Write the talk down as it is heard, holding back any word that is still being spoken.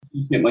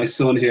Get my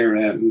son here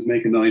who's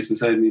making noise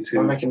beside me too.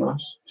 I'm making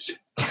noise.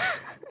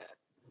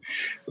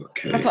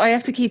 Okay. That's why I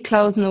have to keep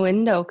closing the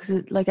window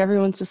because like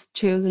everyone's just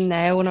choosing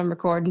now when I'm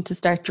recording to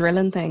start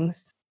drilling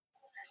things.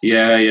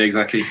 Yeah,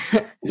 exactly.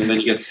 And then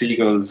you get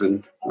seagulls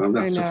and all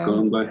that stuff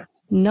going by.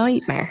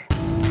 Nightmare.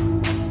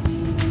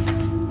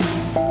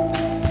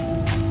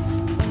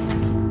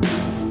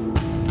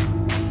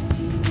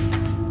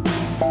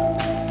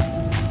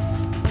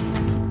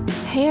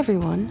 Hey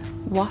everyone,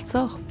 what's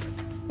up?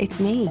 It's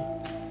me,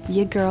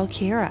 your girl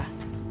Kira,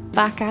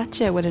 back at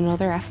you with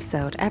another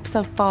episode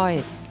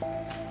 5.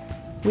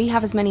 We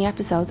have as many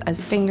episodes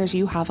as fingers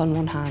you have on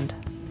one hand.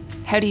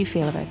 How do you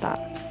feel about that?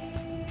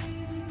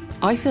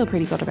 I feel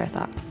pretty good about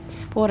that.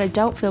 But what I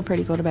don't feel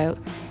pretty good about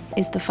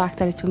is the fact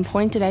that it's been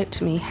pointed out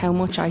to me how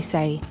much I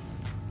say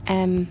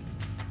in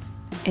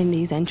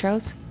these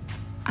intros.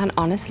 And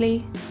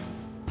honestly,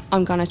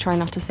 I'm going to try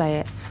not to say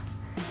it.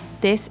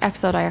 This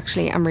episode I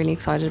actually am really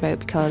excited about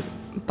because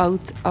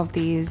both of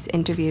these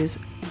interviews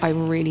I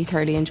really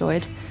thoroughly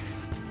enjoyed.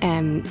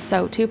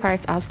 So 2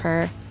 parts as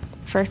per.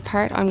 First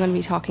part, I'm going to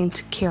be talking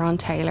to Kieran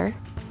Taylor,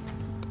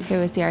 who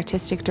is the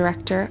artistic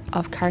director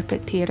of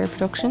Carpet Theatre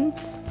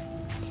Productions.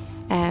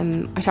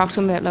 I talked to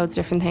him about loads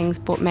of different things,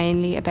 but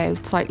mainly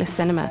about Sightless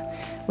Cinema,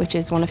 which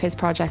is one of his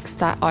projects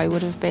that I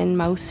would have been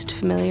most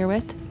familiar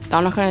with.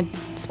 I'm not going to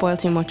spoil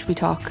too much, we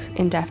talk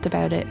in depth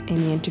about it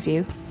in the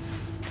interview.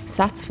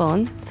 So that's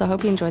fun, so I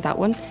hope you enjoyed that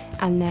one.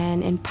 And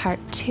then in part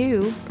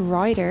 2,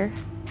 writer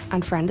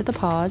and friend of the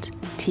pod,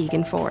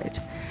 Tegan Ford.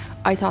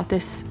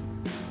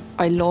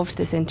 I loved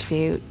this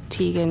interview.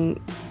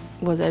 Tegan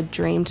was a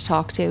dream to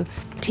talk to.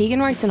 Tegan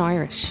writes in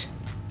Irish.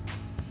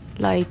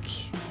 Like,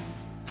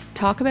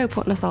 talk about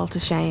putting us all to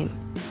shame.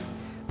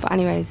 But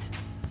anyways,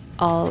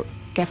 I'll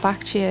get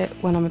back to you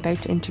when I'm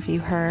about to interview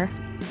her.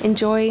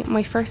 Enjoy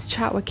my first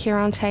chat with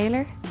Kieran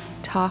Taylor.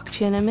 Talk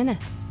to you in a minute.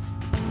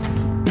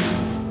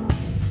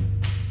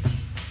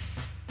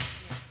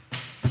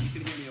 You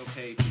can hear me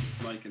okay through this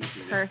mic and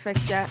everything.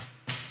 Perfect, yeah.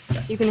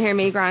 You can hear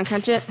me, Grant,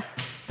 can't you?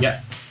 Yeah.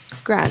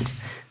 Grant.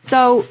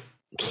 So,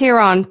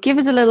 Kieran, give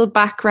us a little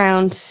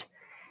background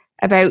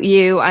about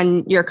you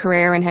and your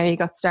career and how you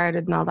got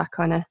started and all that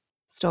kind of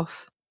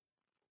stuff.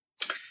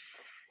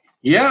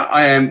 Yeah,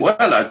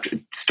 I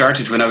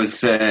started when I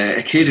was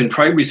a kid in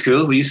primary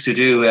school. We used to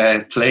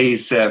do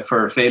plays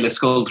for Féile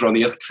Scoil,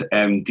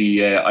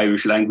 the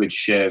Irish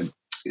language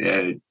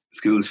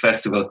schools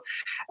festival.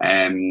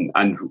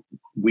 And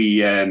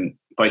we,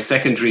 by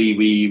secondary,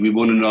 we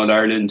won in All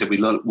Ireland and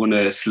we won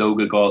a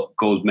Sloga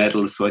gold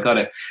medal. So I got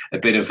a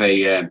bit of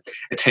a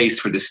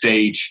taste for the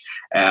stage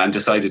and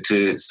decided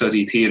to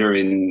study theatre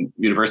in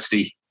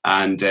university.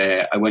 And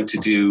I went to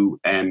do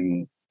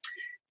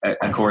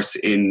a course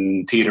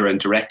in theatre and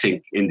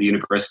directing in the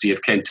University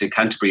of Kent in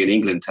Canterbury in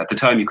England. At the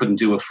time, you couldn't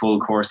do a full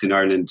course in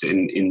Ireland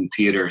in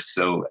theatre.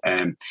 So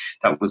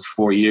that was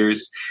 4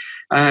 years.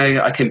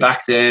 I came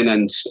back then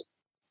and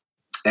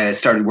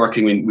started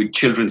working with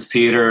children's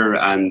theatre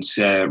and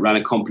ran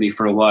a company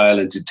for a while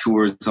and did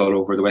tours all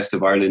over the west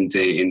of Ireland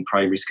in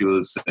primary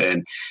schools,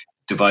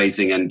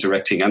 devising and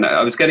directing. And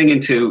I was getting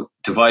into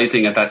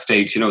devising at that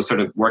stage, sort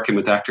of working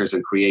with actors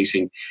and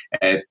creating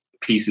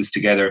pieces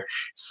together.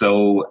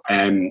 So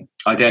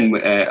I then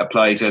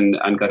applied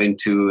and got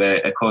into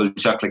École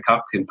Jacques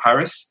Lecoq in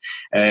Paris,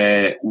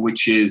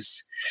 which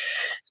is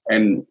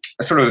a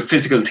sort of a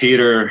physical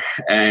theatre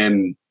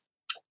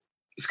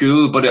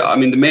school, but I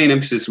mean the main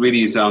emphasis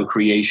really is on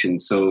creation.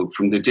 So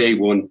from the day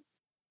one,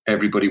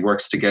 everybody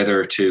works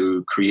together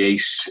to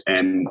create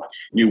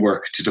new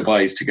work, to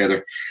devise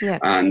together. Yeah.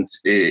 And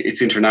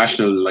it's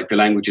international, like the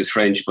language is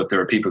French, but there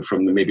are people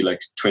from maybe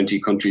like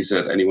 20 countries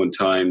at any one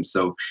time.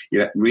 So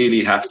you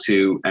really have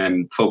to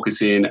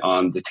focus in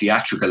on the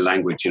theatrical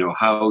language,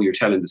 how you're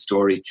telling the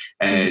story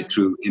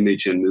through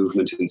image and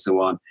movement and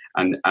so on,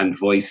 and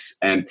voice.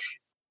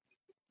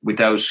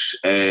 Without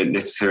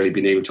necessarily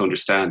being able to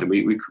understand. And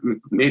we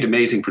made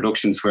amazing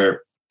productions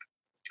where,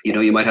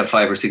 you might have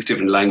 5 or 6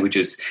 different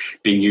languages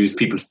being used,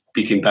 people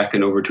speaking back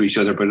and over to each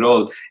other, but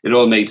it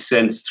all made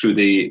sense through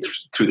the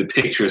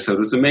picture. So it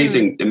was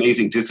amazing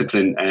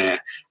discipline, and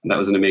that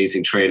was an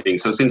amazing training.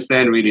 So since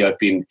then, really, I've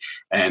been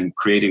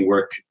creating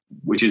work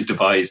which is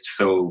devised.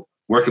 So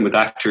working with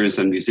actors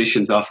and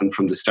musicians often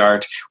from the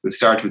start. We'll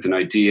start with an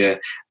idea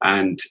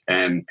and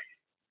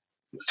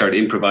start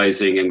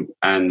improvising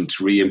and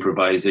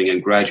re-improvising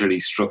and gradually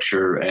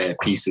structure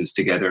pieces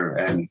together.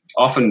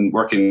 Often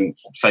working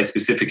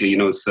site-specifically,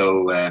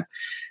 so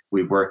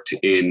we've worked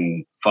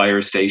in fire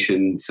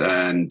stations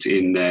and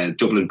in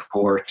Dublin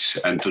Port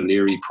and Dún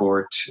Laoghaire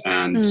Port.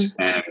 And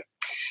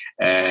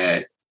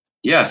the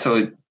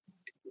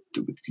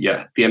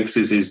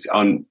emphasis is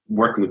on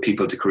working with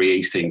people to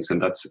create things.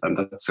 And that's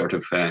sort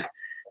of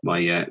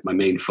my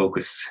main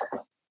focus.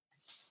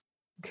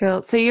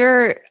 Cool. So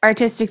you're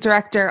artistic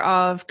director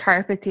of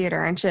Carpet Theatre,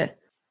 aren't you?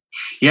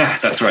 Yeah,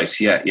 that's right.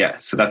 Yeah.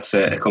 So that's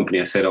a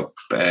company I set up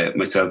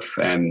myself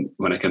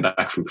when I came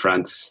back from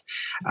France.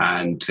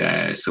 And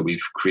so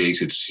we've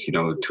created,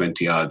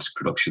 20 odd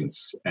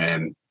productions.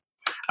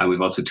 and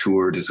we've also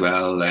toured as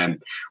well.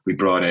 We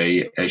brought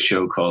a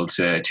show called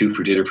Two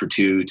for Dinner for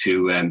Two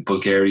to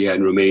Bulgaria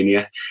and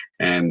Romania,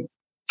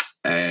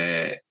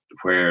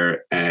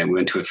 where we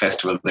went to a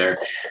festival there,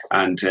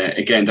 and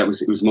again it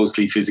was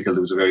mostly physical. There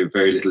was very,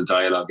 very little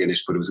dialogue in it,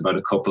 but it was about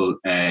a couple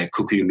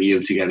cooking a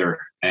meal together,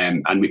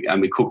 and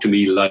we cooked a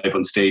meal live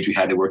on stage. We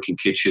had a working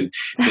kitchen.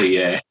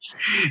 They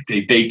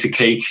baked a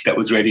cake that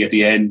was ready at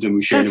the end, and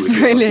we shared it with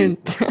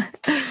brilliant.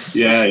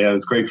 Yeah, it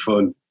was great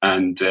fun.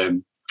 And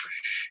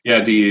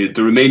the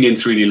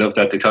Romanians really loved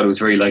that. They thought it was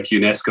very like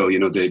UNESCO,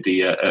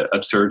 the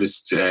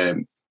absurdist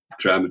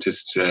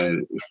dramatist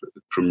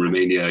from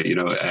Romania,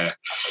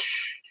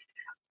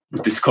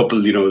 this couple,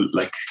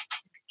 like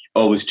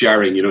always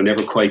jarring,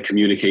 never quite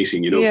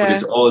communicating, but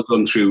it's all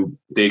done through,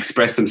 they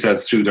express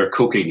themselves through their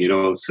cooking,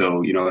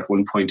 so, at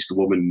one point the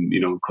woman,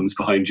 comes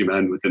behind your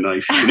man with the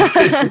knife,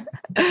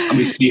 and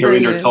we see her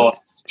in her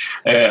thoughts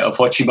of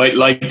what she might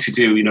like to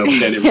do, but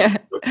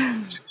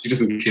then she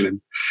doesn't kill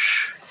him.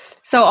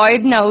 So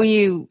I'd know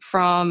you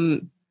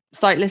from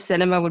Sightless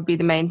Cinema would be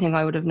the main thing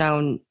I would have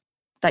known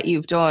that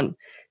you've done.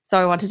 So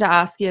I wanted to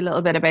ask you a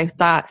little bit about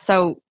that.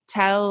 So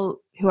tell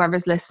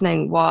whoever's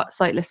listening what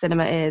Sightless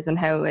Cinema is and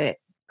how it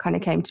kind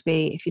of came to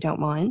be, if you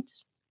don't mind.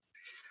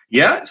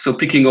 Yeah, so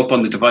picking up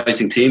on the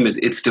devising theme,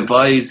 it's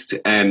devised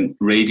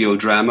radio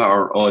drama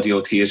or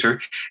audio theatre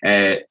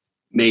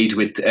made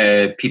with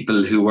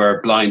people who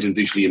are blind and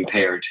visually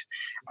impaired.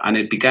 And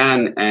it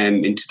began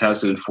in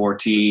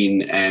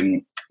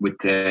 2014 with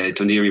Dún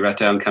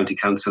Laoghaire-Rathdown County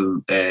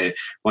Council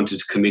wanted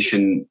to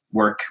commission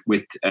work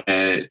with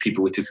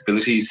people with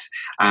disabilities.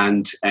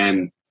 And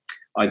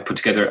I put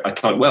together, I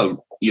thought,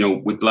 well,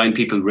 with blind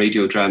people,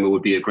 radio drama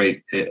would be a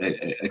great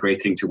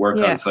thing to work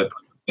on. So I put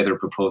together a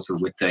proposal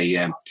with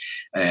a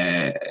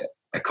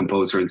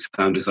composer and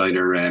sound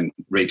designer,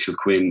 Rachel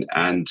Quinn,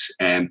 and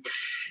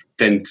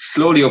then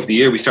slowly over the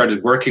year we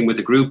started working with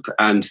the group,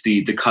 and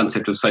the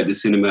concept of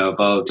Sightless Cinema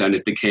evolved, and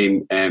it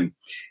became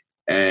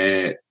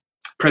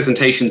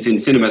presentations in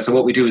cinema. So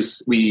what we do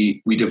is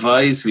we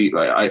devise,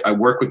 I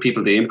work with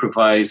people, they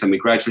improvise, and we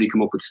gradually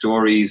come up with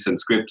stories and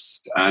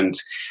scripts, and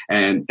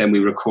then we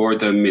record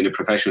them in a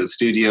professional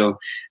studio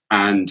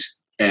and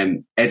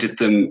edit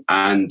them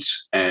and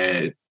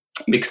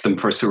mix them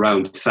for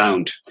surround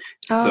sound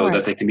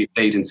that they can be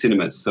played in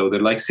cinemas. So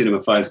they're like cinema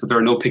files, but there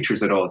are no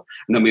pictures at all.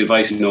 And then we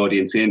invite an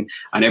audience in,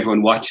 and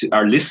everyone watches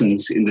or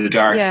listens in the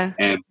dark.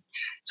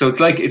 So it's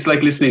like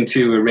listening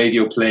to a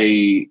radio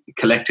play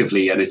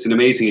collectively, and it's an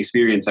amazing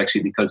experience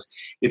actually, because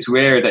it's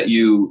rare that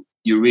you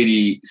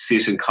really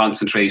sit and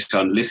concentrate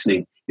on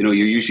listening. You're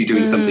usually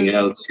doing something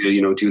else.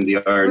 Doing the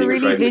ironing. We're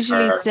really or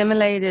visually the car.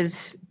 Stimulated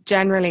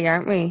generally,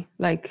 aren't we?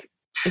 Like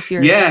if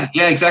you're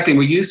exactly.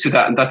 We're used to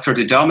that, and that sort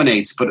of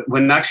dominates. But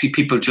when actually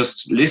people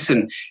just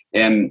listen,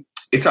 I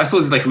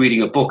suppose it's like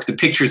reading a book. The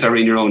pictures are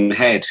in your own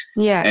head.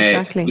 Yeah,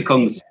 exactly. It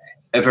becomes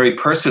a very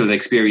personal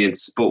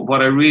experience. But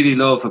what I really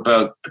love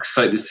about the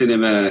Sightless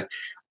Cinema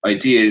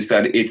idea is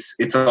that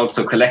it's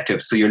also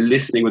collective. So you're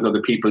listening with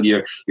other people,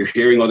 you're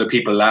hearing other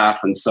people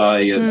laugh and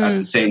sigh at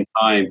the same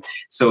time.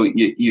 So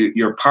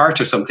you're part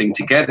of something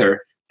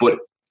together, but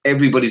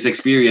everybody's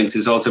experience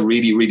is also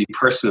really, really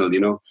personal,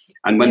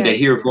 And when they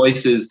hear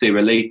voices, they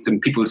relate,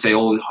 and people say,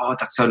 "Oh,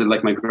 that sounded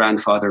like my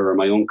grandfather or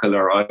my uncle,"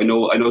 or "I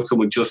know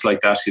someone just like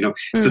that,"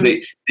 So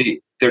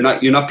they're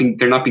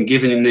not being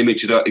given an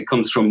image. It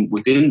comes from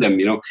within them,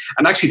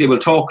 And actually, they will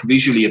talk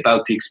visually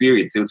about the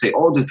experience. They will say,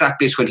 "Oh, there's that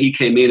bit when he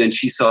came in and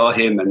she saw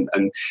him,"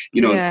 and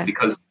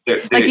because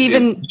they're like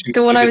even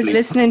the one I was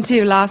listening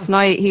to last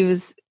night,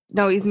 he's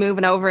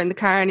moving over in the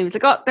car and he was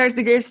like, "Oh, there's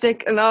the gear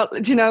stick," and all,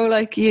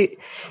 like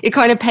it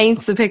kind of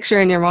paints the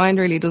picture in your mind,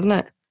 really, doesn't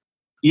it?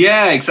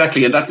 Yeah,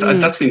 exactly. And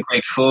that's been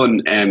great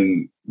fun,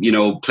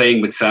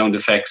 playing with sound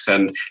effects.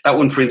 And that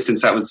one, for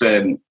instance, that was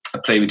a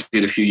play we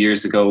did a few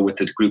years ago with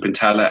the group in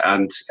Tala,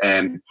 and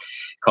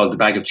called The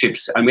Bag of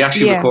Chips. And we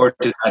actually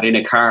recorded that in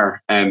a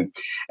car, in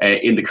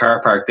the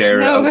car park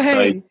there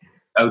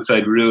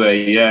outside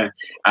Rua,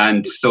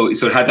 and so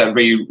it had that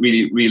very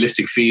really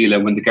realistic feel.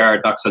 And when the guard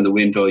knocks on the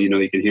window,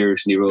 you can hear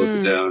it and he rolls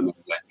it down.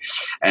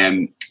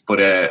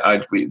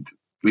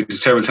 We had a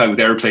terrible time with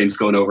airplanes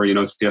going over, so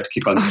you have to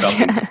keep on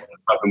stopping.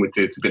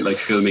 It's a bit like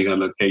filming on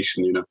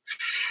location,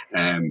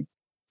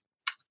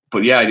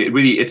 But yeah,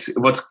 it's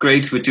what's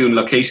great with doing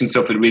location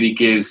stuff. It really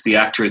gives the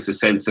actors a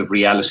sense of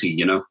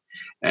reality,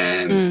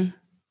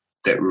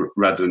 that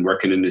rather than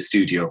working in the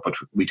studio. But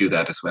we do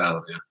that as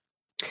well. Yeah.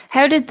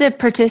 How did the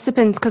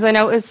participants? Because I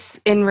notice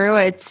in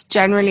Rua, it's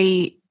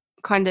generally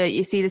kind of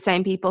you see the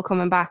same people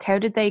coming back. How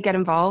did they get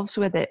involved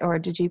with it, or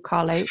did you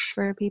call out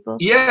for people?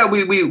 Yeah,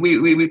 we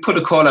put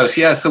a call out.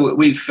 Yeah, so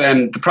we've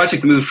the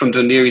project moved from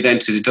Dún Laoghaire then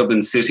to the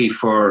Dublin city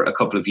for a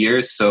couple of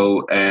years.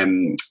 So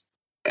and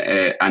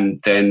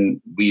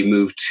then we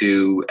moved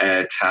to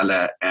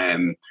Tala.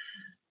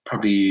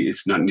 Probably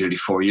it's not nearly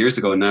 4 years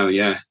ago now.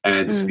 Yeah,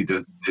 this will be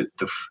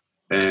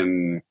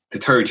the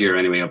third year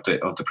anyway of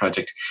the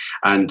project.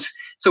 And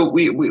so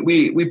we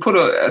put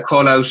a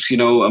call out,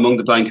 among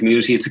the blind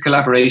community. It's a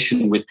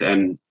collaboration with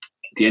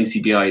the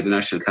NCBI, the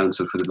National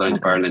Council for the Blind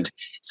of Ireland.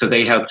 So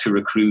they help to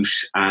recruit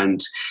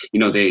and,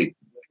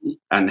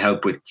 and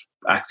help with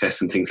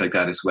access and things like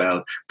that as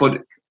well.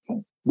 But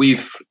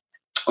we've,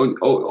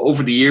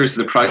 over the years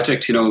of the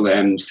project,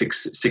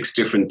 six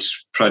different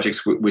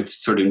projects with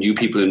sort of new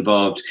people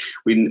involved.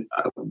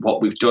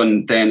 What we've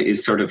done then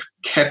is sort of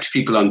kept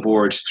people on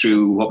board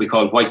through what we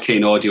call White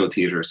Cane Audio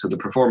Theatre. So the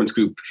performance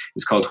group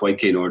is called White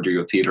Cane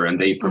Audio Theatre,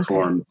 and they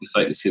perform the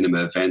Sightless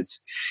Cinema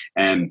events.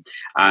 And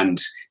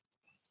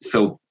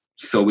so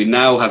we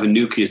now have a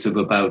nucleus of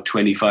about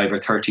 25 or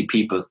 30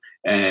 people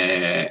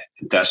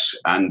that,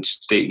 and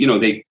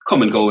they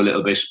come and go a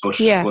little bit, but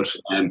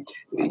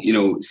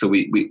so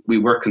we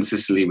work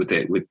consistently with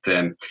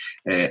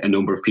a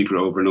number of people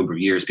over a number of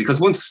years, because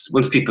once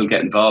people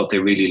get involved, they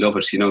really love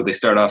it. They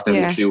start off, they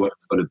have a clue what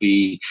it's going to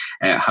be,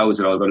 how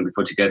is it all going to be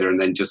put together, and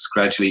then just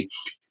gradually.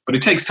 But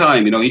it takes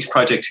time. Each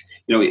project.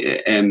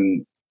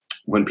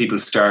 When people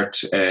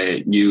start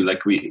new,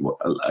 like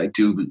I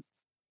do.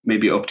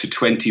 Maybe up to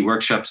 25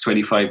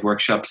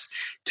 workshops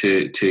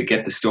to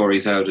get the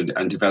stories out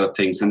and develop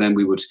things. And then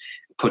we would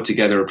put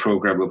together a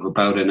program of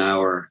about an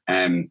hour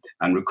and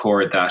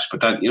record that.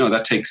 But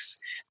that takes,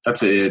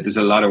 there's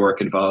a lot of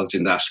work involved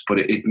in that. But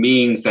it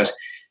means that,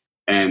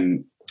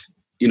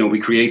 we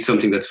create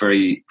something that's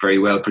very, very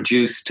well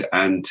produced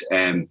and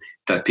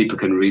that people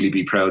can really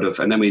be proud of.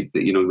 And then we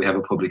have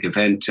a public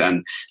event.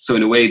 And so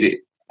in a way,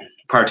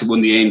 one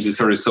of the aims is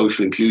sort of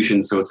social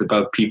inclusion. So it's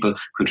about people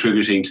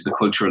contributing to the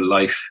cultural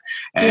life,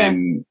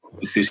 the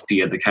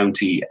city and the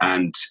county,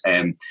 and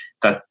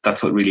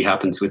that's what really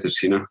happens with it,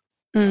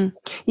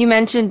 You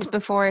mentioned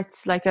before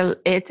it's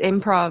it's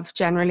improv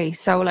generally.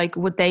 So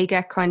would they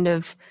get kind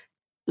of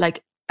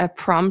like a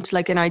prompt,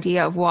 like an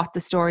idea of what the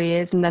story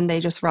is, and then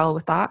they just roll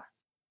with that?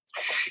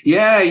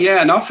 Yeah,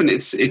 and often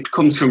it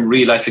comes from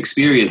real life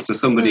experience. So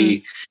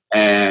somebody.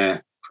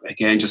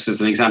 Again, just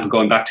as an example,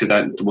 going back to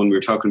the one we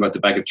were talking about,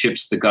 the bag of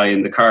chips, the guy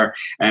in the car,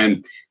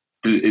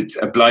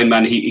 it's a blind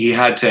man. He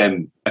had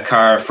a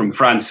car from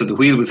France, so the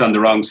wheel was on the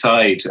wrong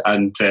side,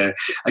 and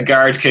a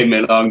guard came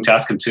along to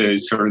ask him to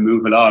sort of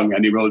move along,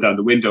 and he rolled down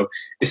the window,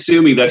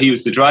 assuming that he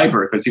was the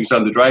driver because he was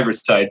on the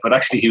driver's side, but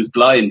actually he was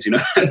blind, and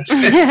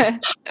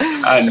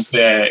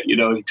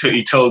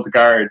he told the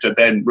guard, and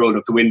then rolled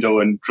up the window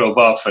and drove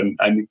off, and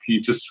he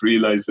just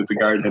realised that the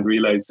guard had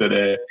realised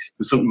that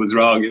something was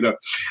wrong,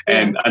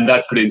 and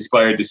that's what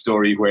inspired the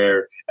story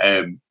where.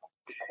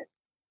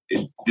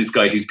 This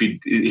guy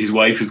his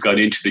wife has gone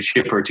into the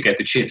chipper to get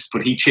the chips,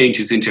 but he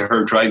changes into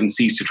her driving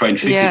seat to try and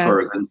fix it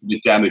for her, and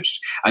it's damaged.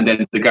 And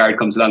then the guard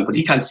comes along, but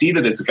he can't see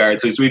that it's a guard,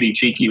 so he's really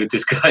cheeky with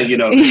this guy,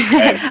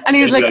 and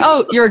he was like,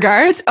 "Oh, you're a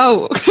guard?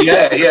 Oh,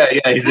 yeah."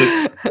 He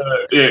says,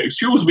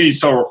 "Excuse me,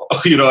 sir,"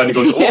 and he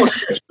goes, "Oh,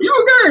 you're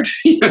a guard.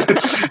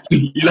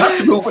 You'll have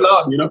to move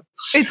along."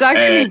 It's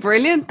actually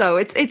brilliant, though.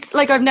 It's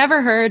like I've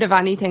never heard of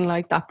anything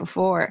like that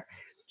before.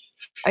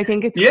 I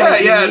think it's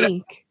quite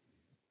unique.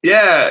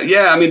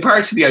 Yeah. I mean,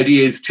 part of the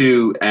idea is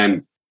to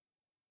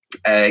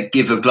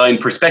give a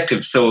blind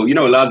perspective. So, a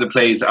lot of the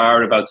plays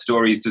are about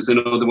stories. There's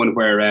another one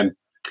where, a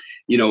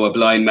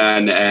blind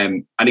man,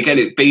 and again,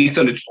 it based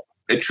on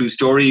a true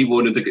story.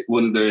 One of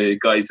the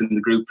guys in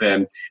the group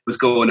was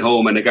going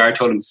home, and a guard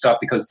told him to stop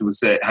because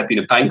there had been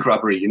a bank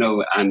robbery,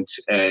 and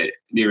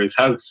near his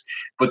house.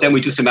 But then we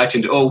just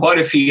imagined, what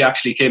if he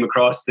actually came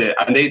across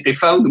and they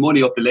found the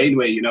money up the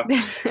laneway,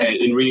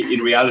 in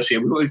reality,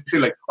 and we always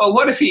feel like,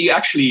 what if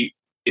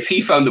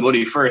he found the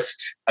money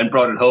first and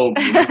brought it home.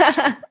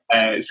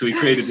 So we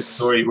created the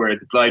story where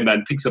the blind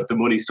man picks up the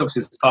money, stuffs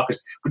his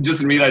pockets, but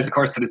doesn't realise, of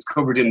course, that it's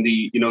covered in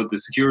the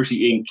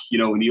security ink,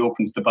 when he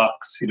opens the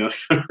box,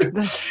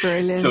 That's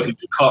brilliant. So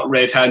he's caught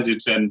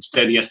red-handed, and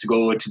then he has to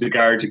go to the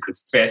guard and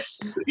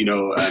confess,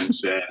 and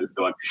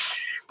so on.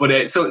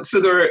 But so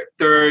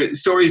there are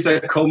stories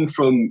that come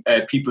from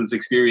people's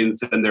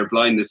experience and their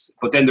blindness,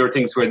 but then there are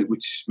things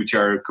which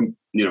are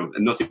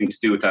nothing to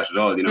do with that at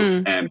all,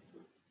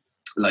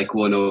 like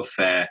one of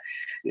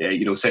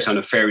set on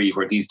a ferry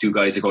where these two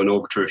guys are going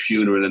over to a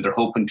funeral, and they're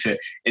hoping to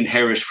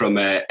inherit from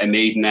a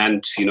maiden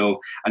aunt,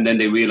 and then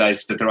they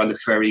realize that they're on the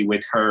ferry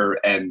with her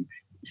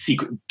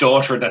secret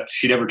daughter that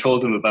she never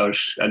told them about,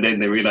 and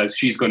then they realize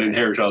she's going to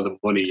inherit all the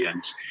money,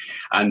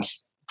 and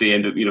they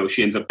end up,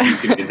 she ends up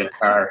puking in their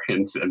car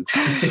and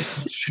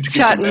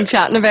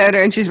chatting about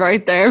her, and she's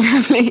right there,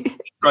 probably.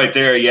 Right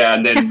there, yeah.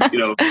 And then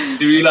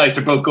they realize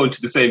they're both going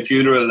to the same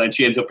funeral, and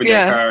she ends up in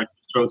their car.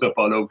 Throws up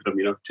all over them,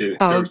 to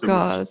serve them. Oh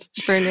God,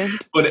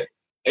 brilliant! But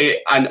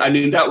and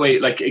in that way,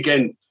 like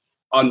again,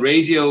 on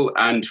radio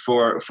and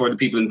for the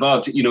people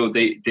involved, you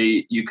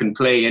can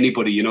play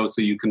anybody,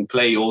 so you can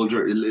play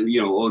older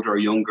or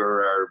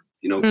younger, or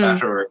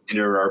fatter or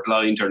thinner or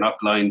blind or not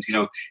blind,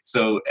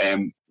 So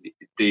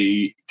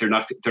they're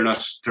not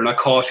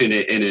caught in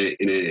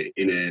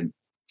an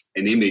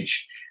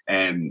image.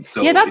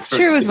 So that's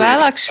true as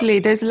well. Actually,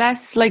 there's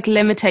less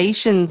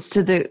limitations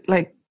to the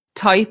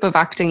type of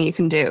acting you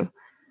can do.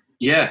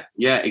 Yeah,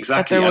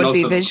 exactly. But there would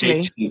be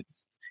visually.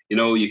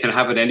 You can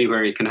have it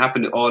anywhere. It can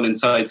happen all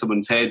inside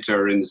someone's head,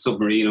 or in a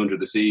submarine under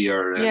the sea,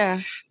 or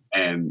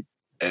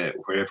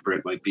wherever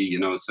it might be, you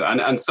know. So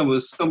and some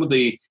of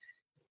the,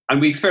 and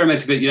we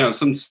experiment a bit, you know.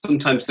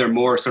 Sometimes they're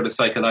more sort of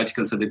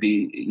psychological, so they'd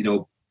be, you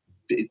know,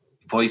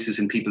 voices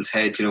in people's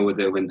head, you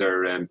know, when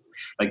they're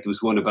like there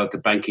was one about the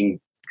banking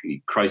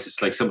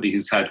crisis, like somebody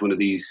who's had one of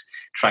these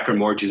tracker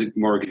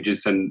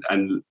mortgages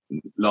and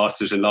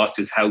lost it and lost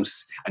his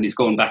house, and he's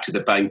going back to the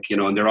bank, you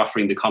know, and they're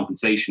offering the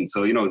compensation.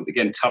 So, you know,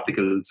 again,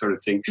 topical sort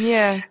of thing.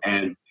 Yeah.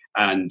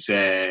 And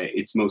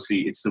it's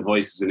the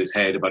voices in his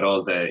head about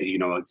all the, you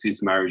know, it's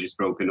his marriage is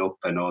broken up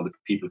and all the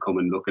people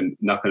coming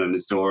knocking on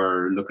his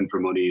door looking for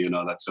money and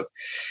all that stuff.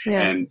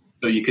 Yeah.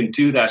 So you can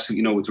do that,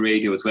 you know, with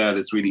radio as well.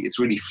 It's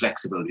really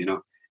flexible, you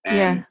know.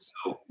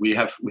 So we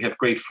have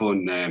great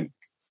fun.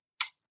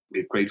 We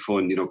have great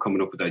fun, you know,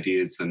 coming up with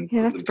ideas. And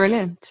yeah, that's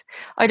brilliant.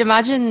 I'd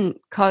imagine,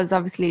 because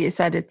obviously you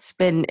said it's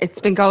been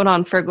going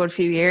on for a good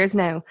few years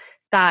now,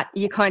 that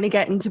you kind of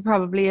get into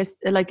probably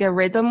a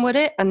rhythm with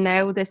it, and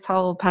now this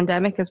whole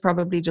pandemic has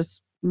probably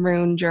just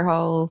ruined your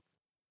whole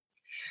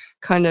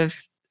kind of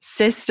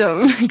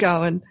system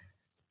going.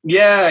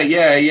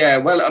 Yeah.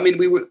 Well, I mean,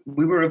 we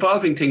were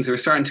evolving things. We were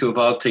starting to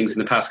evolve things in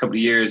the past couple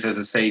of years, as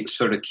I say,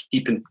 sort of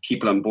keeping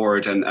people on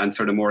board and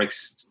sort of more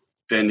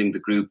extending the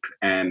group.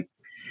 And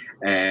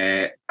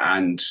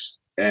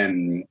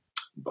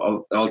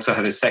also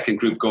had a second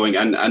group going,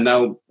 and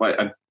now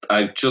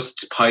I've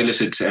just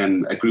piloted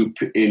a group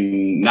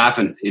in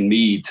Navan in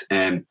Meath,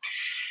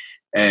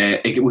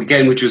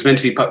 again, which was meant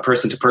to be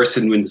person to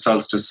person in the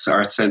Solstice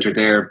Arts Centre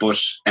there, but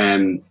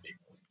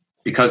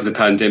because of the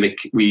pandemic,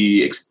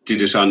 we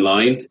did it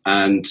online,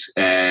 and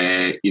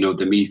you know,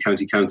 the Meath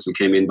County Council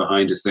came in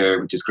behind us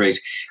there, which is great,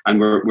 and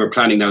we're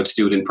planning now to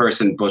do it in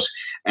person. But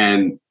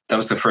that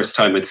was the first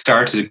time I'd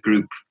started a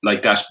group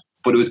like that.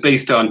 But it was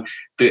based on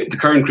the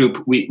current group.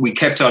 We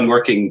kept on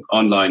working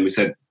online.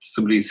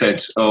 Somebody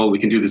said, "Oh, we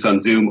can do this on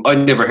Zoom."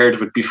 I'd never heard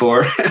of it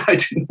before. I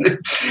didn't.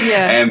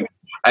 Yeah.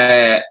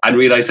 And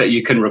realised that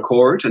you can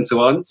record and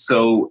so on.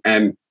 So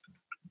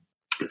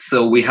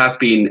we have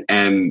been.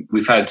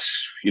 We've had,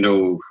 you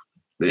know,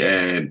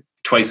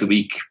 twice a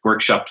week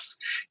workshops,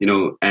 you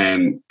know,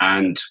 and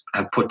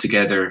have put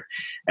together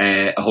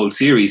a whole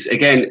series.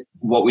 Again,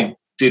 what we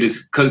did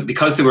is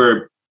because there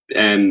were.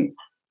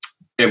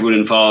 Everyone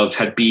involved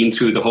had been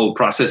through the whole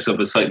process of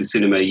a Sightless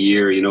Cinema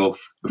year, you know, of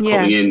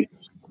coming in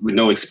with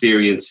no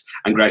experience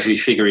and gradually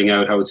figuring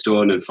out how it's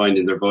done and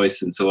finding their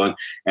voice and so on.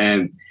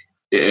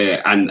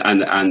 We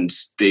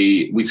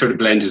sort of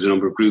blended a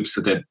number of groups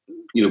so that,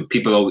 you know,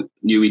 people all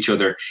knew each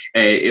other.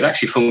 It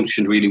actually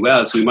functioned really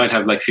well. So we might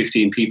have like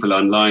 15 people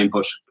online,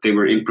 but they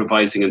were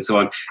improvising and so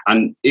on.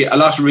 And a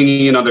lot of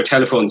ringing in on their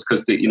telephones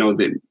because they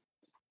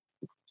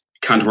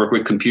can't work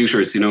with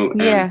computers, you know.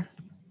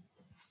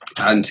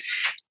 And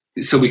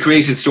so we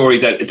created a story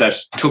that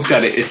took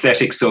that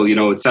aesthetic. So, you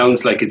know, it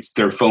sounds like it's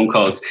their phone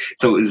calls.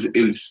 So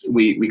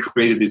we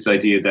created this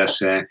idea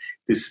that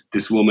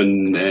this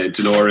woman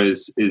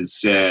Dolores is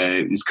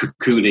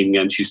cocooning,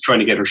 and she's trying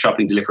to get her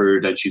shopping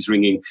delivered, and she's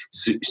ringing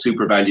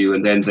Super Value,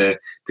 and then the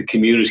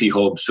community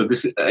hub. So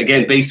this is,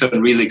 again, based on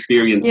real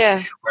experience,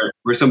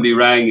 where somebody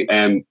rang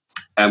and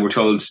we're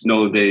told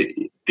no, they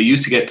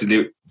used to get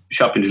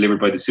shopping delivered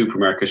by the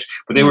supermarket,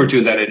 but they weren't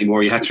doing that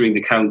anymore. You had to ring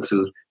the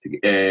council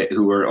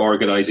who were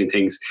organising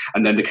things,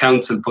 and then the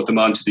council put them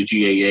on to the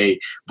GAA,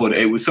 but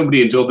it was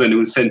somebody in Dublin who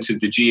was sent to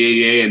the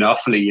GAA in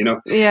Offaly, you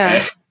know.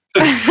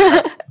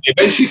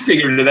 Eventually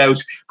figured it out,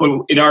 but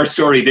in our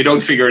story they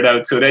don't figure it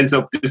out, so it ends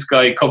up this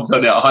guy comes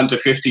on a Honda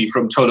 50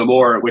 from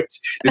Tullamore with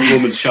this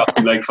woman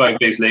shopping like 5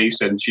 days late,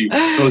 and she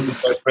throws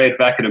the bread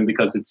back at him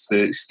because it's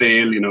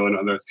stale, you know, and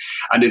others,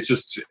 and it's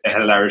just a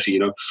hilarity, you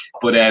know.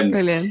 But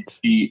brilliant.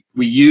 We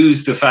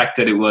used the fact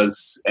that it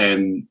was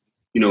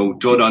you know,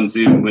 done on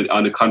Zoom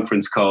on a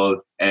conference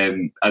call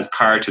as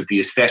part of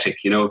the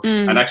aesthetic, you know,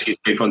 and actually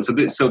it's great fun. So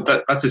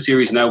that's a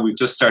series now. We've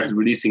just started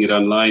releasing it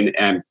online.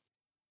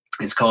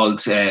 It's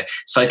called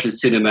Sightless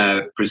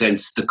Cinema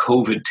Presents The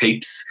COVID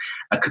Tapes,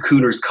 a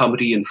Cocooner's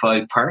comedy in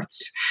 5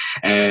 parts.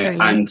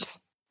 And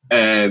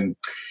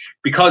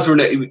because we're,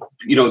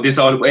 you know, this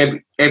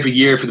every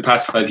year for the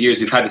past 5 years,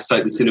 we've had a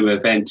Sightless Cinema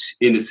event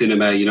in a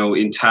cinema, you know,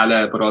 in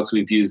Tala, but also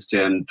we've used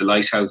the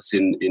Lighthouse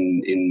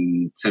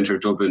in centre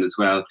of Dublin as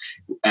well,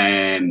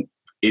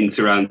 in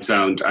surround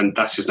sound, and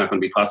that's just not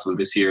going to be possible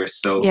this year.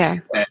 So,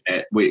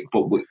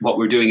 what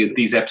we're doing is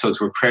these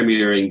episodes, we're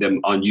premiering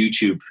them on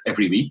YouTube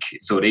every week,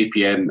 so at 8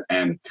 p.m.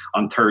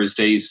 On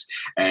Thursdays,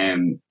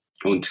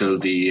 until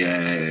the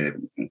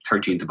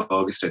 13th of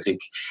August, I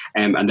think.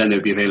 And then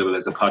they'll be available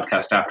as a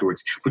podcast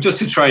afterwards. But just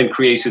to try and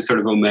create a sort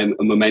of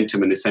a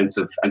momentum in a sense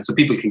of, and so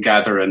people can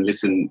gather and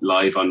listen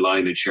live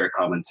online and share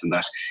comments and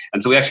that.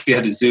 And so we actually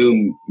had a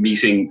Zoom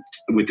meeting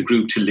with the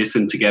group to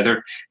listen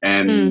together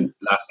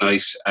last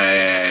night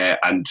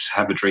and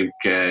have a drink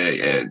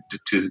to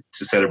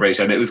celebrate.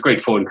 And it was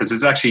great fun because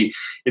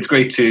it's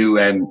great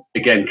to,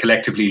 again,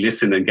 collectively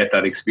listen and get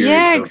that experience.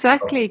 Yeah,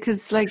 exactly.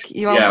 Because like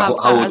you all have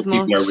how that other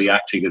people are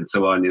reacting and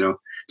so on,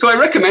 So I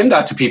recommend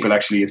that to people,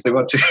 actually, if they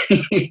want to.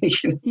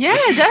 Yeah,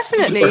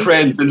 definitely. Their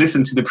friends and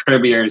listen to the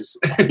premieres.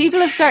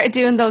 People have started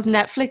doing those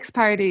Netflix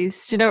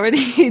parties, where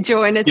you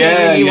join a thing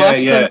and you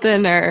watch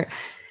something, or...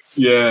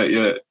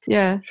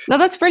 Yeah. No,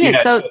 that's brilliant.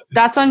 Yeah. So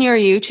that's on your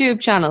YouTube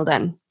channel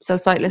then. So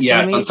Sightless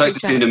Cinema. On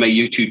Sightless Cinema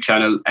YouTube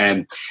channel,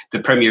 the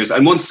premieres,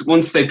 and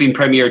once they've been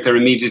premiered, they're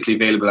immediately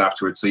available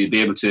afterwards. So you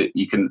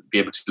can be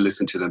able to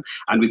listen to them,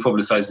 and we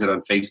publicise it on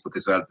Facebook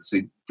as well.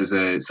 There's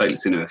a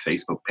Sightless Cinema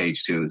Facebook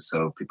page too,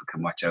 so people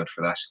can watch out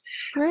for that.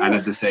 Brilliant. And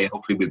as I say,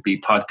 hopefully we'll be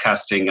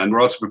podcasting, and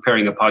we're also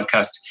preparing a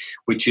podcast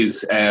which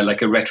is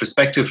like a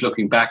retrospective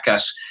looking back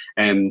at.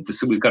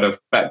 So we've got a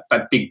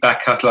big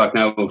back catalogue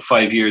now of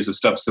 5 years of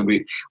stuff. So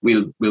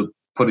we'll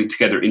putting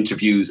together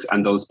interviews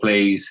and those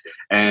plays,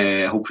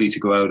 hopefully to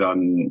go out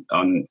on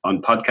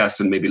podcasts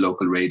and maybe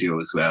local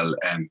radio as well,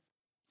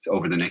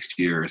 over the next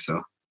year or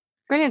so.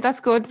 Brilliant.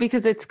 That's good,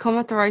 because it's come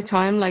at the right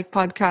time. Like,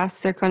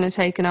 podcasts are kind of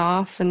taking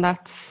off, and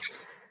that's...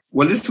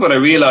 Well, this is what I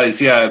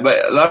realise,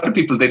 but a lot of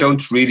people, they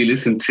don't really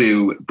listen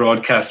to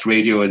broadcast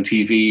radio and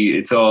TV.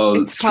 It's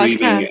all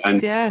streaming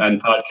and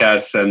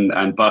podcasts and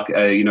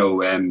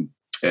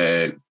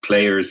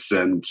players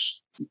and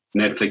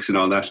Netflix and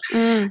all that.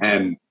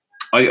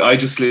 I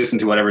just listen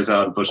to whatever's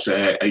on, but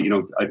I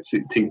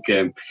think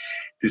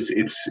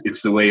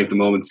it's the way of the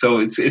moment.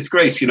 So it's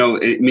great.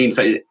 It means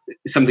that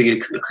something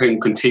it can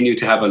continue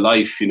to have a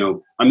life. I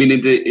mean,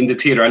 in the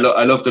theatre,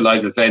 I love the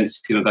live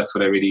events. That's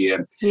what I really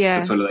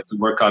that's what I like to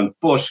work on.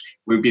 But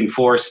we've been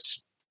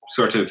forced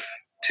sort of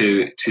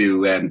to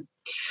do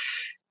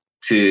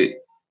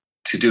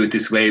it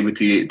this way with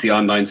the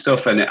online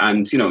stuff, and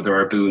there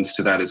are boons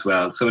to that as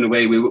well. So in a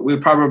way,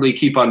 we'll probably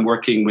keep on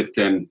working with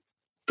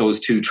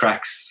those two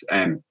tracks,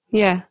 putting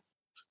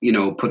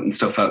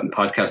stuff out in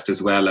podcast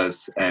as well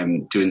as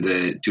doing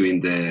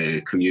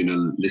the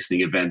communal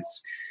listening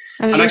events.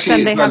 And actually,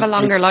 then they have a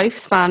longer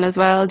lifespan as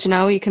well.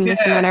 You can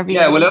listen whenever you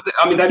want. Well,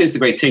 I mean, that is the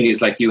great thing, is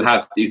like you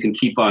can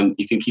keep on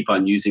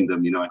using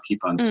them, and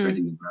keep on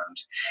spreading them around.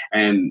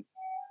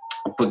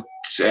 But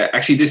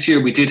actually, this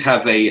year we did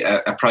have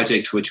a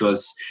project which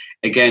was,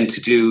 again, to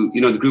do,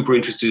 the group were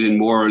interested in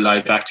more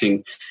live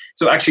acting.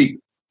 So actually,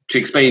 to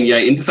explain,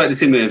 in the Sightless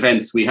Cinema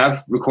events, we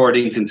have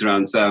recordings in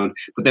surround sound,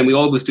 but then we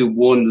always do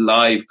one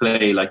live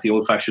play, like the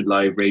old-fashioned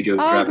live radio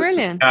drama.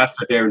 Brilliant. The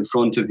cast are there in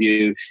front of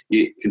you.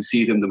 You can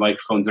see them, the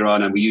microphones are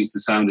on, and we use the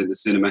sound in the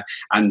cinema.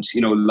 And,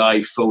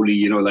 live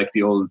Foley, like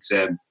the old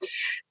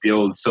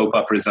soap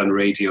operas on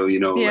radio,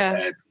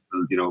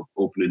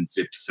 opening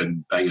zips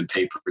and banging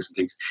papers and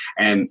things.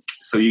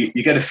 So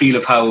you get a feel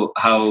of how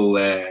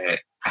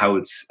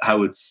it's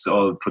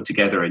all put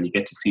together, and you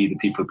get to see the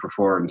people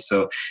perform.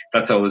 So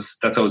that's always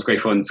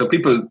great fun. So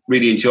people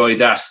really enjoy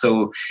that.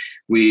 So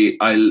they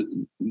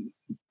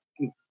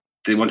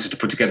wanted to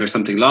put together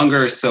something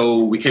longer,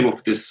 so we came up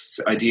with this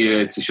idea.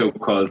 It's a show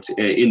called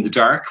In the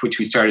Dark, which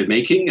we started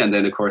making, and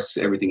then of course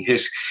everything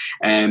hit,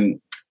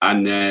 and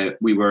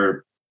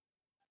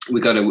we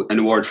got an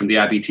award from the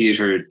Abbey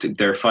Theatre,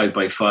 their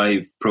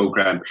 5x5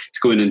 programme, to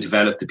go in and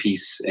develop the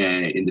piece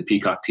in the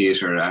Peacock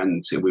Theatre,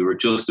 and we were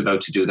just about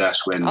to do that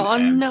when... Oh,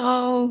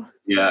 no.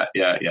 Yeah.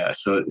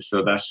 So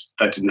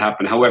that didn't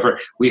happen. However,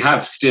 we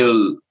have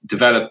still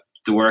developed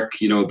the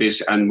work, a bit,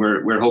 and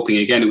we're hoping,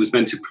 again, it was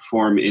meant to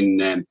perform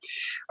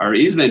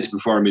is meant to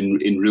perform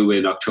in Rua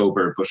in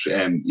October, but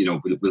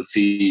we'll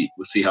see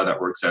how that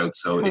works out.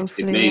 So it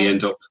may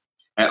end up.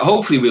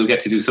 Hopefully we'll get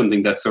to do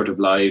something that's sort of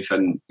live,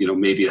 and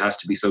maybe it has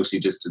to be socially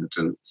distant,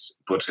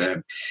 but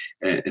a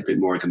bit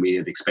more than we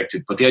had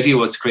expected. But the idea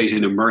was to create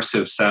an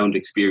immersive sound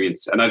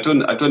experience, and I've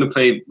done a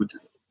play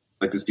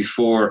like this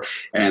before,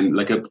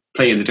 like a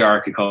play in the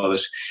dark, I call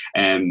it,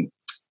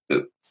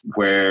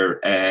 where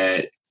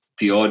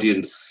the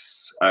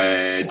audience,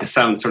 the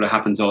sound sort of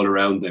happens all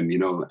around them,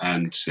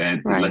 and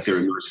right. Like they're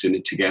immersed in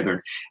it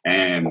together.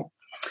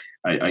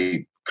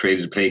 I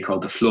created a play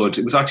called The Flood.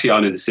 It was actually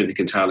on in the Civic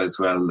in Tallaght as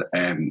well,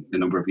 a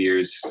number of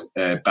years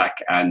back,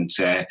 and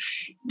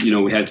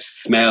we had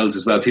smells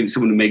as well.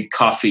 Someone would make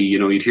coffee,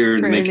 you'd hear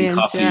them making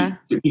coffee. Yeah.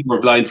 People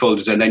were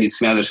blindfolded, and then you'd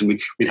smell it,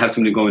 and we'd have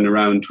somebody going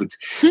around with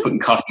putting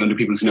coffee under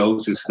people's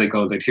noses. They'd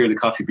hear the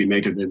coffee being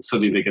made, and then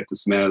suddenly they get the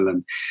smell.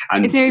 And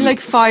it's nearly like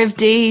 5D.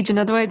 Do you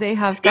know the way they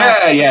have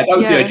that? Yeah, that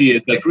was the idea.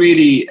 It's like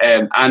really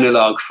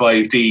analog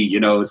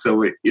 5D,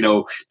 so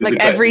like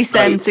every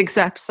sense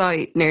except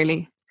sight,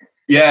 nearly.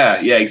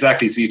 Yeah,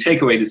 exactly. So you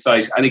take away the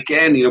sight, and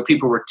again,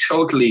 people were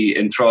totally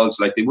enthralled.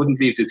 Like, they wouldn't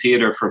leave the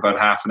theatre for about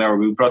half an hour.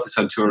 We brought this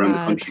on tour around the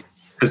country,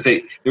 because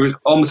they were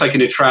almost like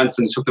in a trance,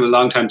 and it took them a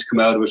long time to come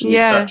out of it, and they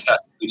start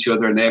chatting to each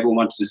other, and everyone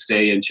wanted to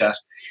stay and chat.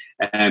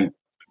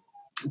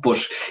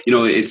 But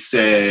it's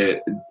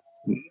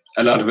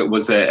a lot of it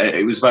was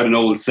about an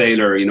old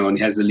sailor, and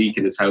he has a leak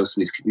in his house,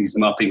 and he's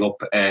mopping up,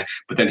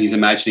 but then he's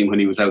imagining when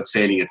he was out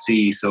sailing at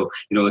sea. So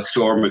a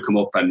storm would come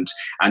up, and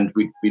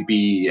we'd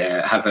be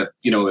have a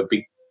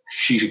big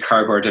sheet of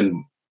cardboard,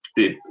 and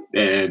the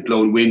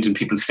blowing wind in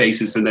people's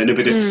faces, and then a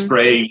bit of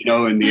spray,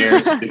 in the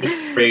air, so they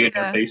spray in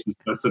their faces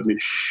suddenly.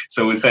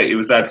 So it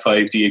was that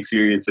 5D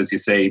experience, as you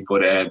say,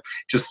 but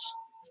just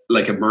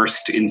like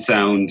immersed in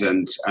sound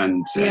and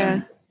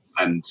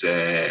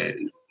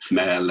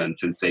smell and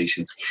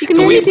sensations. You can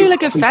nearly do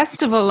like a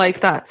festival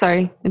like that.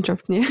 Sorry,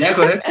 interrupting you. Yeah,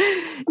 go ahead.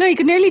 No, you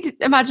can nearly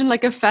imagine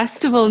like a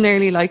festival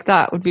nearly like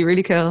that would be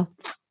really cool.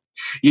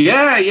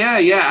 Yeah.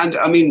 And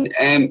I mean,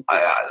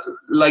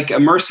 like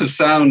immersive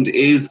sound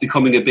is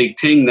becoming a big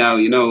thing now,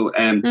 you know.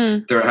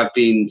 There have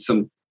been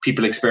some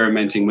people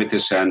experimenting with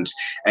it, and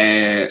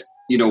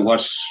you know,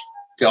 what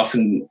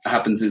often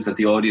happens is that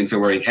the audience are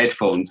wearing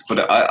headphones, but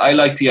I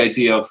like the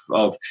idea of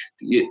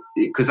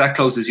because that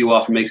closes you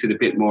off and makes it a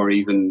bit more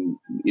even,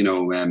 you know,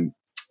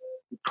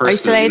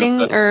 personal,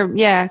 isolating, you know, or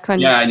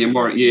and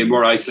you're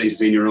more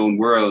isolated in your own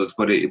world.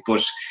 But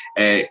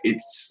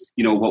it's,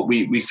 you know, what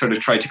we sort of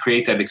try to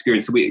create that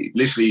experience. So we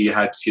literally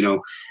had, you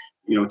know,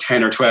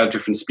 10 or 12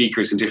 different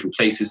speakers in different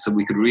places, so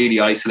we could really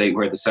isolate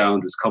where the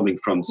sound was coming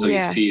from, so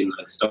you feel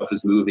like stuff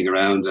is moving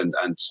around, and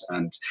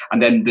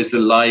then there's the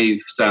live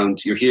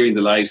sound. You're hearing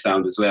the live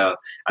sound as well,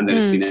 and then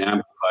it's been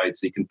amplified,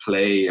 so you can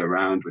play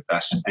around with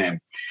that. I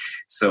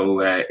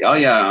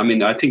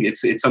mean, I think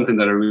it's something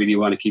that I really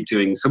want to keep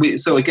doing.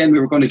 So again, we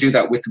were going to do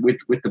that with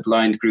the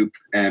blind group.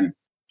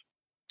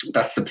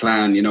 That's the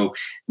plan, you know.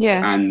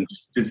 Yeah. And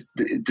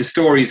the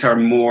stories are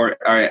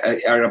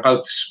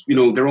about, you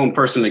know, their own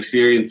personal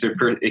experience, their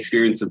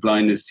experience of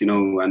blindness, you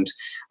know,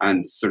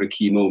 and sort of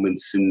key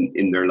moments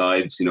in their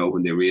lives, you know,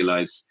 when they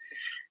realize,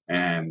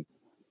 you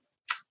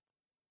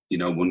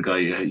know, one guy,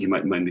 you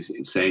might mind me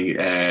saying,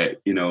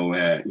 you know,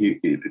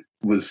 he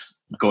was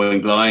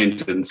going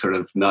blind and sort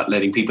of not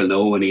letting people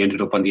know, and he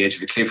ended up on the edge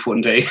of a cliff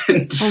one day.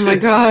 Oh my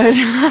God.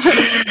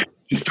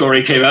 The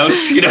story came out,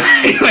 you know.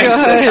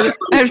 God,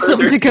 I have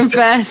something to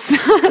confess.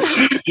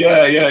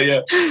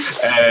 Yeah.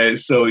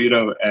 So, you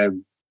know,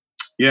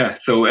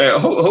 so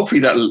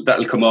hopefully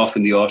that'll come off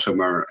in the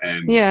autumn, or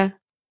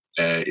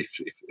if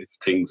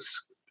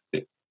things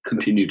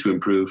continue to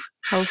improve.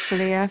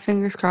 Hopefully, yeah,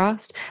 fingers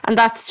crossed. And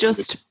that's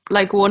just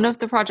like one of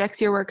the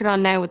projects you're working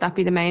on now. Would that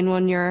be the main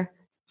one you're?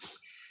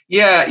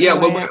 Yeah.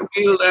 Well,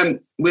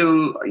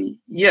 we'll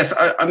yes.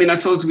 I mean, I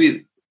suppose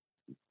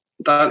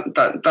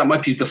that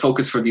might be the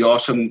focus for the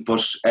autumn,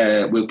 but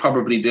we'll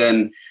probably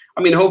then,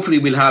 I mean, hopefully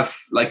we'll have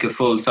like a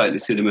full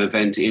Sightless Cinema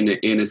event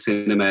in a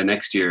cinema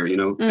next year, you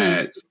know,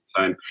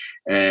 sometime.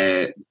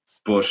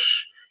 But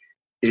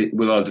it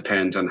will all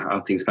depend on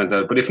how things pan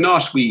out. But if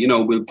not,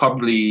 we'll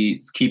probably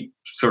keep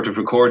sort of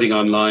recording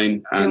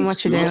online and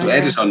also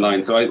edit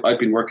online. So I've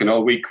been working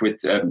all week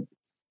with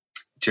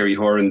Jerry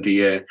Horan,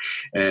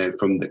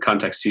 from the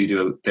Contact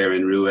Studio there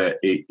in Rua,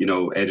 you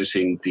know,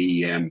 editing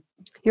the.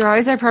 Your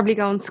eyes are probably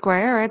going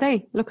square, are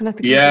they? Looking at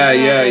the computer.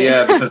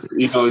 Yeah, because,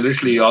 you know,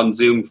 literally on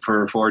Zoom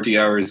for 40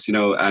 hours, you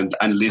know, and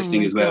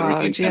listening as well.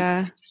 God,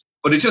 yeah.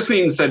 But it just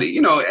means that, you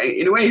know,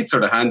 in a way it's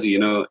sort of handy, you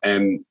know,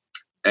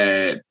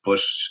 but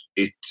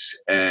it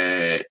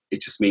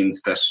just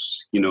means that,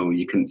 you know,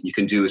 you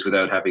can do it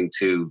without having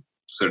to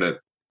sort of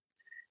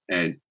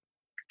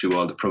do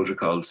all the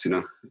protocols, you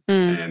know.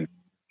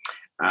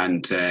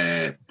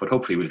 But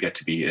hopefully we'll get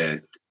to be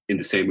in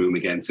the same room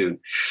again soon.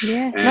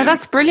 Yeah, no,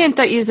 that's brilliant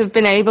that you have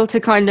been able to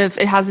kind of,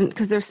 it hasn't,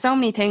 because there's so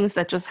many things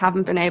that just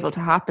haven't been able to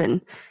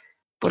happen,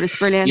 but it's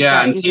brilliant.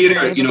 Yeah, and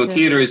theatre, you know,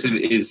 theatre is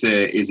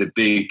a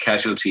big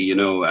casualty, you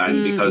know,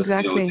 and because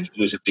exactly. You know,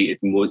 definitively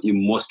you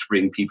must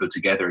bring people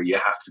together. You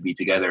have to be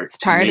together. It's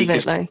part of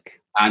it, like.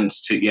 And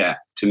to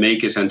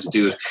make it and to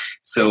do it.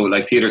 So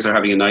like theatres are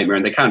having a nightmare,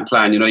 and they can't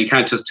plan, you know, you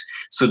can't just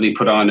suddenly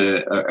put on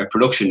a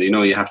production, you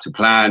know, you have to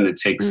plan. It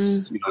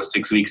takes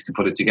 6 weeks to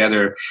put it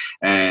together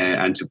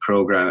and to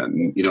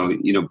program, you know,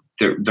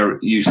 they're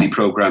usually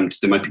programmed,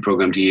 they might be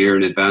programmed a year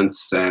in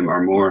advance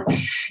or more.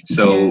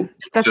 So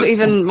that's what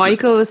even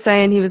Michael was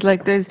saying. He was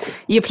like,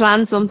 you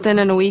plan something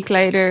and a week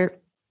later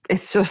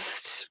it's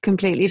just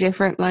completely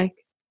different, like.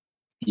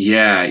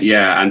 Yeah,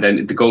 and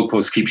then the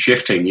goalposts keep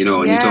shifting, you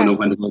know, and you don't know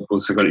when the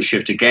goalposts are going to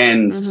shift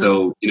again. Mm-hmm.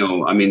 So, you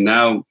know, I mean,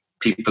 now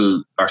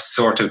people are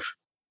sort of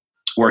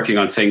working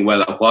on saying,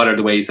 well, what are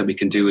the ways that we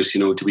can do it? You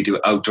know, do we do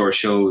outdoor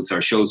shows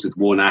or shows with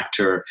one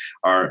actor,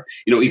 or,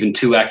 you know, even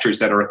two actors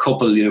that are a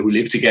couple, you know, who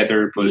live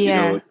together, but you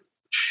know,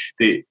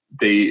 they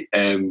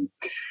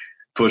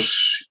but,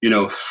 you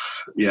know,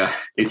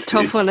 it's a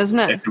tough one, isn't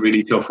it? It's a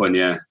really tough one,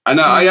 yeah.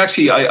 And I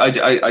actually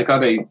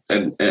got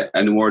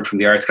an award from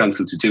the Arts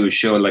Council to do a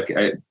show, like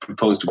I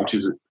proposed, which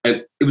was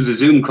it was a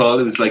Zoom call.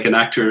 It was like an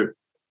actor.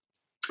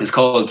 It's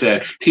called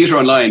Theatre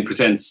Online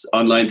presents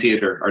online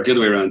theatre, or the other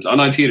way around.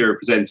 Online theatre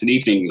presents an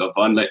evening of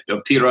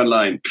theatre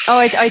online. Oh,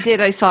 I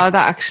did. I saw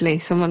that actually.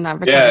 Someone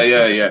advertised.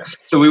 Yeah.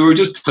 So we were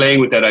just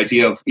playing with that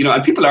idea of, you know,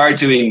 and people are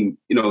doing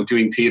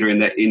theatre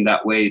in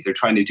that way. They're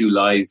trying to do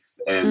live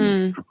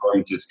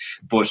performances,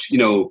 but you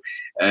know,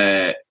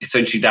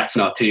 essentially that's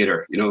not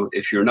theatre. You know,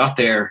 if you're not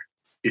there,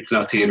 it's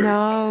not theatre.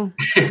 No,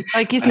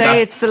 like you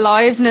say, it's the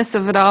liveness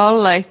of it all,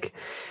 like.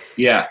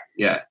 Yeah,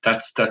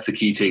 that's the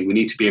key thing. We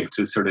need to be able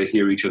to sort of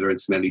hear each other and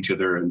smell each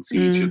other and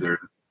see each other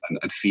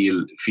and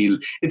feel.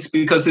 It's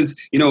because there's,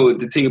 you know,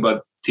 the thing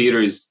about theatre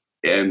is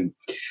you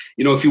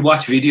know, if you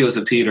watch videos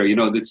of theatre, you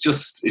know, it's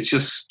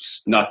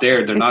just not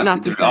there. They're not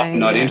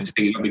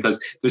interesting, you know,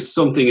 because there's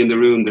something in the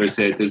room. There's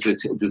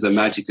a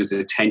magic. There's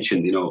a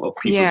tension, you know, of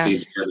people being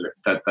together.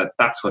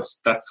 That's what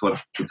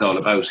it's all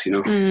about, you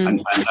know, and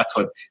that's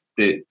what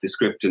the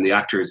script and the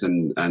actors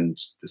and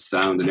the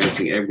sound and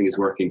everything is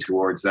working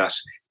towards that,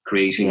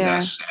 creating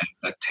that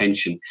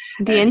tension,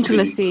 the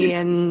intimacy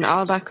and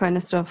all that kind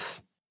of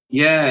stuff.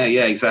 Yeah,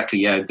 exactly.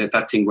 Yeah,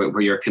 that thing where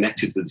you're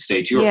connected to the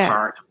stage, you're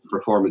part of the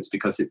performance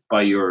because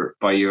by your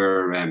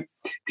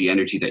the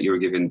energy that you're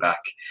giving back.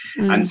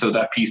 And so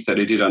that piece that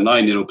I did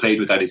online, you know, played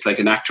with that. It's like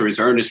an actor is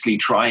earnestly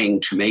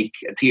trying to make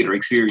a theatre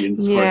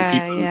experience for the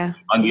people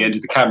on the end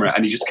of the camera,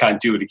 and he just can't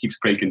do it. He keeps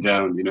breaking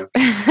down, you know.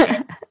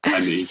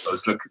 And he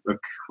goes, look,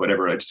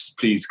 whatever. I just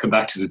please come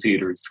back to the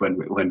theatres when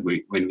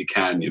we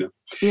can, you know.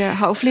 Yeah,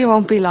 hopefully it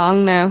won't be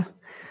long now.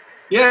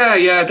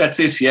 Yeah, that's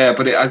it. Yeah,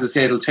 but as I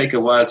say, it'll take a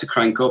while to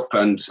crank up,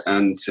 but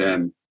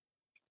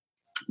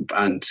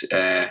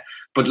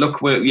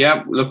look,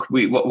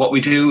 what we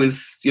do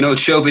is, you know,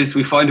 showbiz.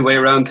 We find a way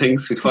around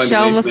things. We find the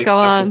show must go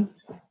on.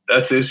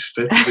 That's it.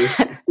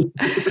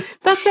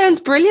 That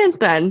sounds brilliant.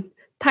 Then,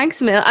 thanks,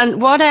 Mil.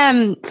 And what?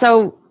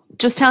 So,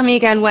 just tell me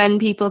again when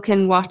people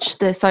can watch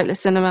the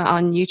Sightless Cinema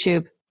on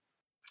YouTube.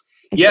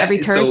 It's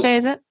every Thursday,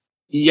 is it?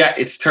 Yeah,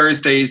 it's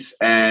Thursdays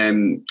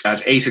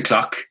at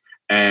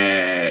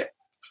 8:00.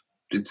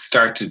 It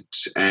started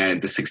the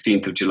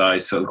 16th of July,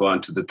 so it'll go on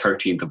to the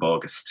 13th of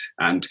August.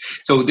 And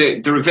so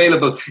they're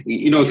available.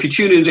 You know, if you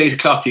tune in at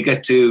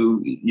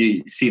 8:00,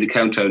 you see the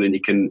countdown and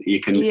you can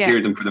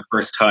hear them for the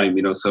first time.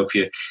 You know, so if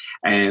you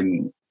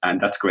and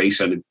that's great.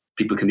 And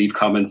people can leave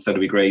comments.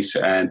 That'll be great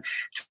and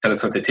tell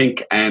us what they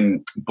think.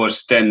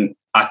 But then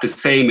at the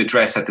same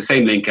address, at the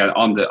same link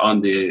on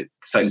the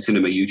Sightless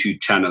Cinema YouTube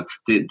channel,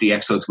 the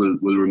episodes will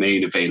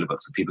remain available,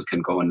 so people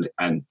can go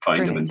and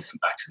find them and listen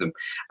back to them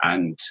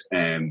and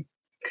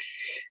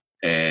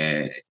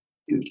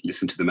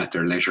listen to them at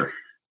their leisure.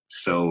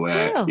 So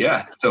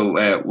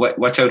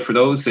watch out for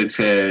those. It's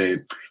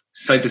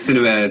Sightless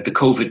Cinema, the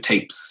COVID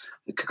tapes,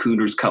 the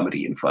Cocooners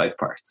comedy in 5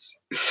 parts.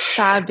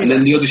 Fabulous. And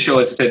then the other show,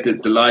 as I said,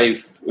 the live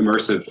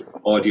immersive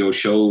audio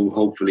show,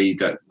 hopefully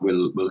that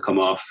will come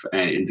off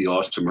in the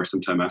autumn or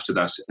sometime after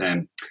that,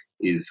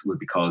 will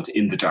be called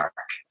In the Dark.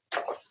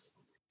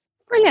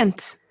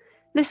 Brilliant.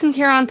 Listen,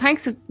 Kieran,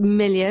 thanks a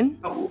million.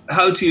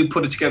 How do you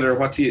put it together?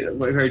 Where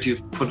do you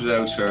put it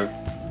out? Or?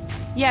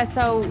 Yeah,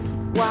 so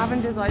what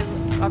happens is I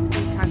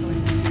obviously can't go into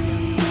the studio.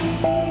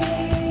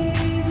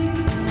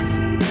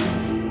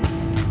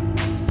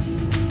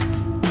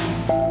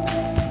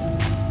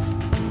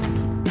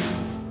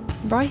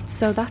 Right,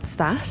 so that's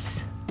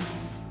that.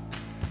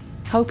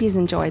 Hope you've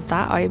enjoyed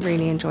that. I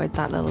really enjoyed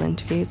that little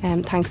interview.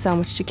 Thanks so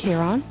much to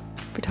Kieran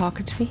for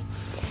talking to me.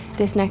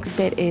 This next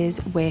bit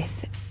is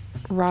with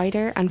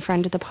writer and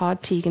friend of the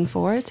pod, Tegan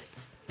Ford.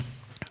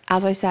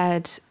 As I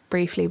said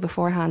briefly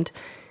beforehand,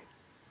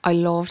 I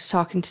loved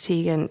talking to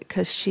Tegan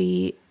because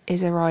she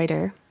is a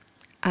writer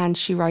and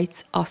she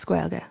writes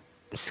Oscuelga.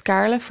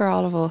 Scarlet for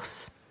all of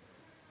us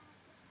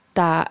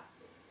that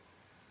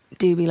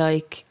do be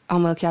like,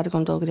 well, ciad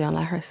gon dul go dtí an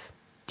leithreas.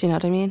 Do you know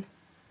what I mean?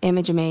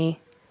 Image of me.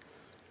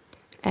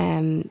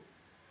 And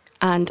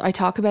I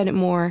talk about it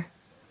more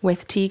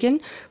with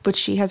Tegan, but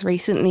she has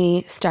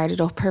recently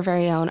started up her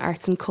very own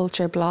arts and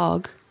culture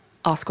blog,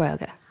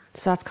 Oscuelga.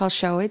 So that's called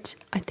Show It.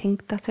 I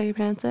think that's how you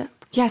pronounce it.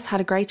 Yes,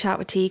 had a great chat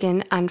with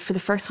Tegan, and for the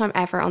first time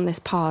ever on this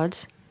pod,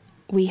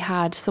 we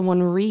had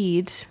someone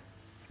read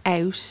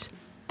out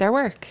their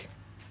work,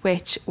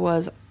 which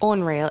was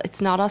unreal.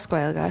 It's not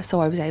Oscuelga, so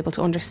I was able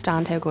to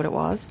understand how good it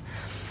was.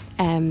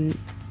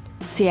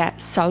 So yeah,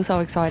 so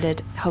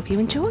excited. Hope you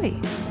enjoy.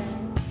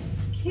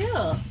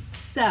 Cool.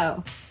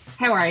 So,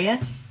 how are you?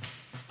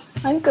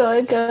 I'm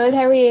good.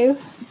 How are you?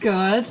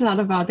 Good, not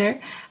a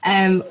bother.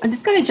 I'm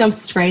just going to jump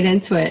straight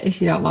into it,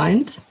 if you don't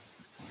mind.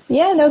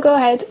 Yeah, no, go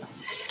ahead.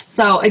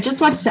 So I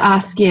just wanted to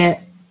ask you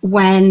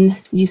when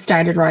you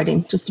started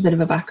writing, just a bit of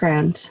a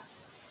background.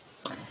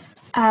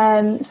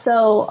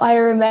 So I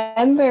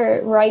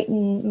remember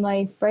writing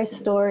my first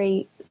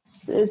story.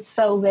 It's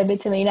so vivid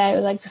to me now,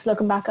 like just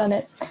looking back on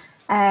it.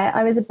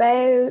 I was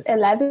about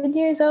 11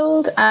 years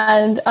old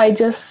and I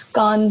just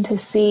gone to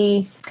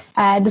see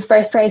the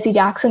first Percy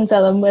Jackson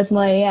film with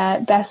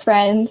my best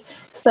friend.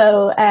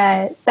 So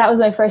that was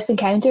my first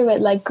encounter with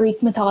like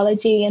Greek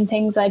mythology and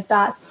things like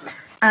that.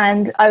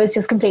 And I was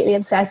just completely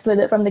obsessed with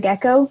it from the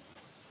get-go.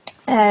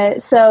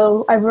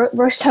 So I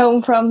rushed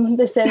home from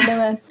the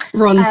cinema.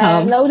 Runs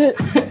home.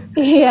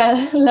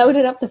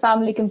 Loaded up the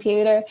family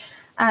computer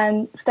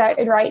and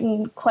started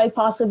writing quite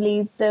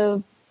possibly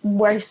the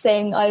worst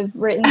thing I've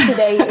written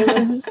today.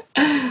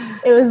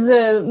 It was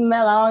a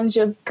melange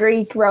of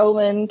Greek,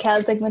 Roman,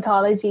 Celtic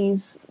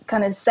mythologies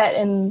kind of set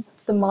in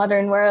the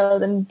modern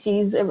world, and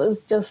geez, it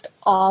was just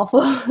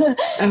awful.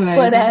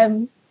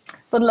 Amazing.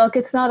 But look,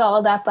 it's not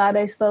all that bad,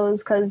 I suppose,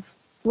 because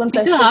once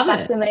I still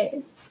have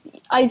it.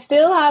 I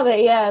still have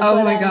it, yeah.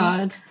 Oh my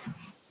God.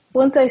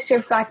 once I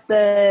stripped back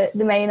the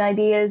main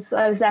ideas,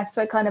 I was left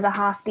with kind of a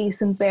half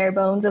decent bare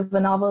bones of a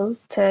novel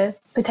to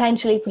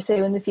potentially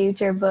pursue in the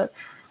future. But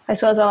I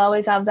suppose I'll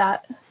always have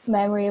that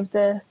memory of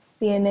the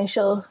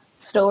initial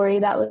story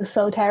that was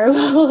so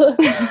terrible.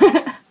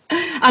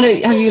 And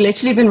have you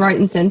literally been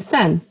writing since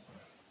then?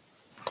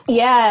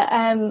 Yeah,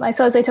 I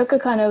suppose I took a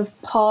kind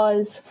of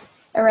pause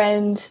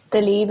around the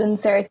leaving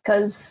cert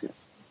because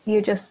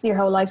your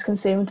whole life's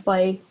consumed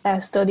by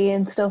study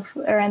and stuff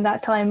around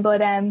that time.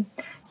 But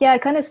yeah, I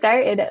kind of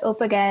started up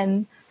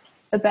again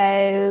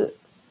about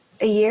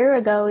a year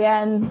ago.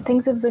 Yeah, and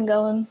things have been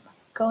going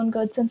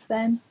good since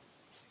then.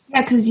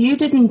 Yeah, because you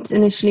didn't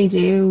initially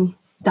do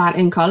that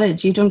in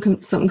college. You've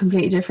done something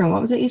completely different.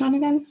 What was it you done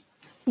again?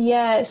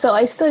 Yeah, so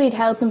I studied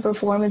health and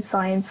performance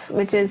science,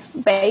 which is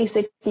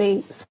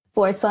basically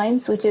sports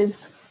science, which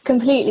is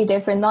completely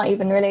different, not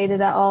even related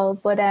at all.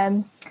 But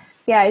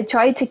yeah, I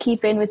tried to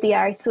keep in with the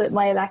arts with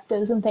my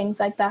electives and things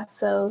like that.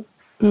 So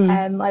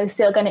I was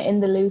still kind of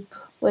in the loop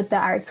with the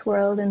arts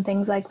world and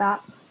things like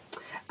that.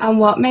 And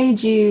what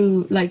made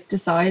you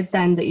decide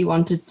then that you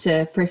wanted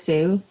to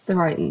pursue the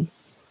writing?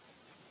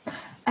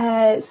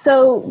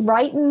 So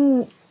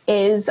writing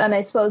is, and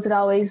I suppose it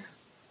always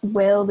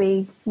will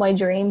be, my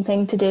dream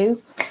thing to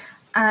do.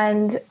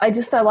 And I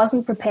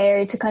wasn't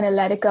prepared to kind of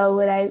let it go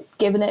without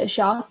giving it a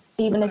shot.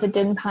 Even if it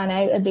didn't pan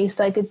out, at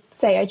least I could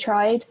say I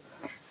tried.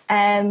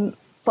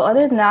 But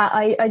other than that,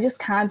 I just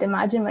can't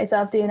imagine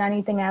myself doing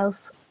anything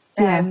else.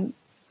 Yeah.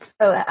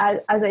 So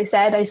as I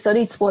said, I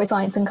studied sports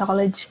science in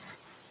college,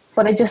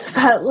 but I just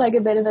felt like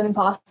a bit of an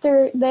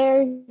imposter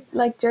there,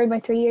 during my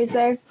 3 years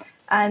there.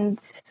 And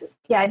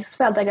yeah, I just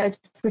felt like I was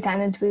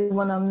pretending to be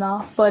one I'm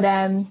not. But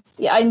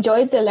yeah, I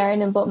enjoyed the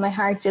learning, but my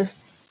heart just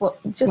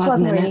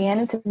wasn't really in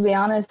it, to be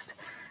honest.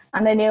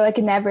 And I knew I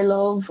could never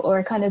love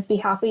or kind of be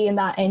happy in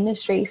that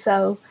industry.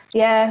 So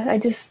yeah, I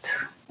just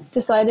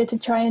decided to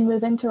try and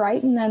move into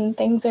writing, and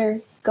things are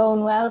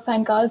going well,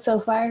 thank God, so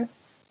far.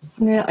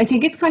 Yeah, I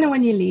think it's kind of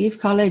when you leave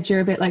college,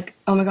 you're a bit like,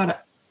 oh my God,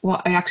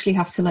 what, I actually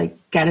have to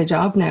get a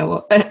job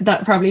now.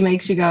 That probably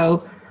makes you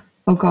go,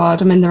 oh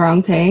God, I'm in the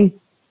wrong thing.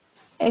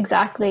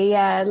 Exactly,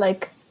 yeah,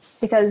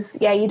 because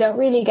yeah, you don't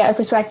really get a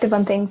perspective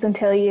on things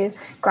until you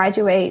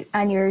graduate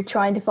and you're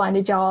trying to find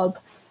a job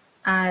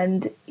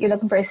and you're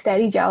looking for a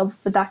steady job,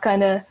 but that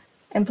kind of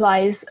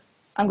implies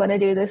I'm going to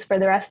do this for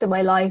the rest of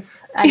my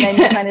life, and then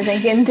you're kind of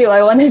thinking, do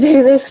I want to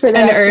do this for the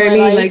rest of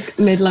my life?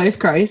 An early midlife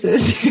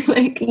crisis.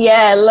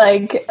 Yeah,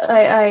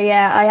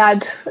 I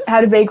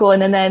had a big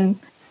one, and then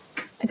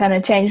I kind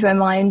of changed my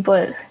mind.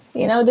 But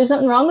there's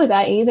nothing wrong with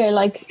that either.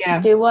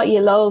 Do what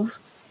you love.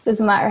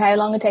 Doesn't matter how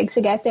long it takes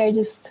to get there,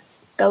 just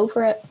go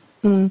for it.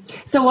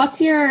 So what's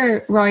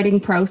your writing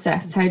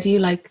process? How do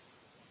you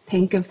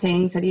think of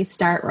things? How do you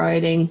start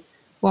writing?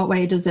 What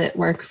way does it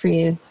work for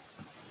you?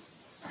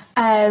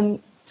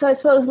 So I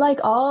suppose like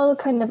all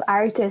kind of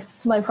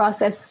artists, my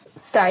process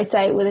starts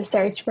out with a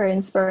search for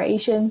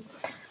inspiration.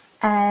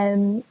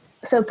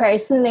 So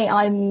personally,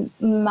 I'm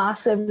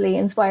massively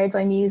inspired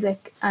by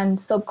music and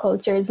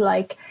subcultures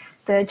like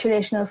the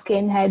traditional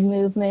skinhead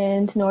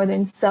movement,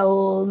 northern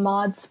soul,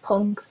 mods,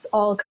 punks,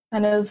 all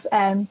kind of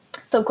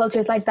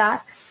subcultures like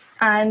that.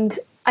 And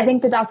I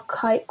think that's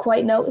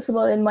quite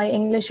noticeable in my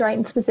English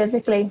writing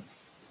specifically.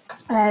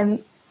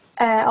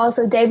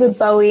 Also, David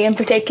Bowie in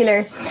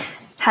particular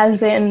has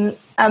been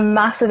a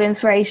massive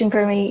inspiration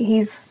for me.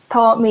 He's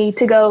taught me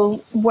to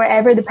go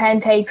wherever the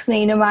pen takes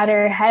me, no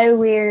matter how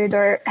weird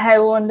or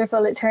how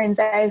wonderful it turns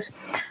out.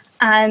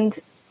 And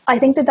I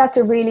think that's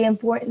a really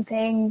important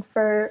thing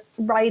for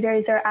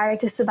writers or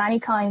artists of any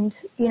kind.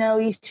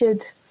 You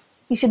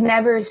should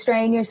never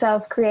restrain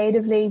yourself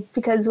creatively,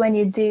 because when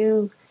you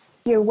do,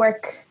 your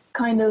work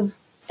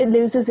it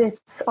loses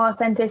its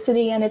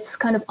authenticity and its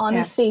kind of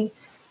honesty,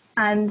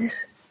 and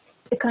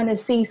it kind of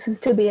ceases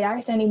to be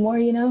art anymore,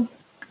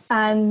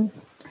 And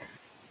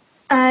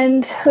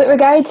with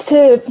regards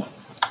to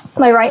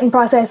my writing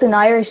process in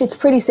Irish, it's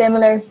pretty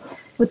similar,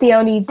 with the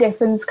only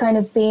difference kind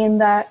of being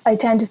that I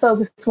tend to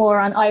focus more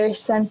on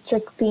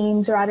Irish-centric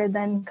themes rather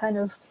than kind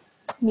of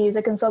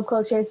music and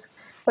subcultures.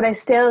 But I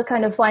still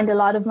kind of find a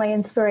lot of my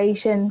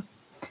inspiration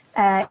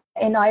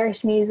in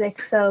Irish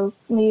music. So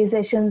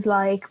musicians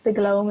like The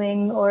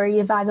Gloaming or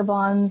Ye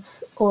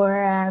Vagabonds or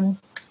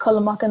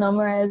Colm Mac Con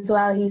Iomaire as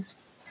well. He's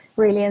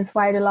really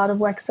inspired a lot of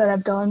works that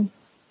I've done.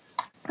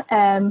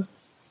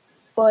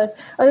 But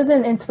other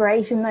than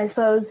inspiration, I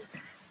suppose,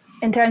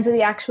 in terms of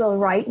the actual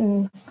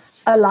writing,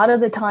 a lot of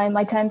the time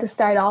I tend to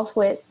start off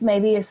with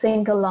maybe a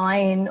single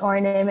line or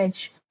an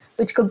image,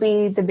 which could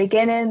be the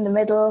beginning, the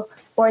middle,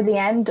 or the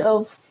end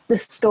of the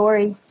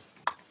story.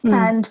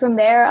 And from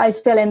there, I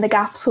fill in the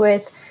gaps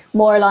with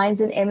more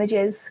lines and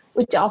images,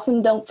 which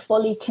often don't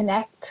fully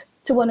connect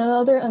to one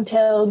another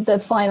until the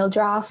final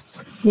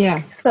drafts.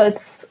 Yeah. So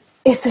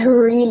it's a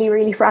really,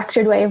 really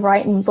fractured way of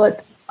writing,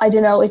 but I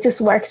don't know, it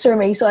just works for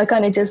me. So I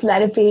kind of just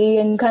let it be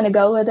and kind of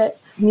go with it.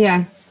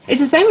 Yeah. It's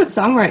the same with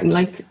songwriting.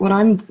 When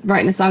I'm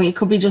writing a song, it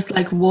could be just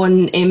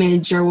one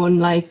image or one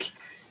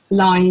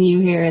line you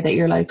hear that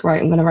you're like,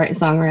 right, I'm going to write a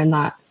song around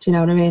that. Do you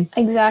know what I mean?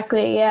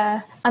 Exactly,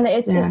 yeah. And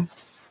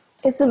it's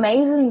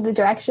amazing the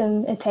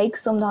direction it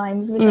takes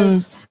sometimes,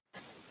 because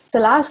the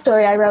last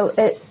story I wrote,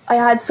 I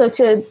had such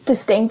a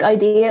distinct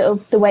idea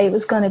of the way it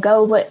was going to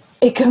go, but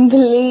it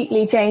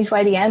completely changed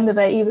by the end of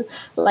it. Even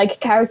like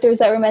characters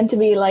that were meant to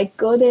be like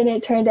good in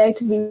it turned out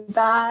to be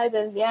bad,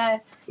 and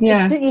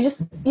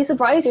you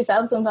surprise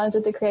yourself sometimes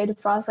with the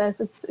creative process.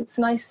 It's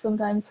nice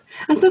sometimes.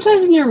 And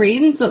sometimes when you're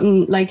reading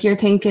something, like you're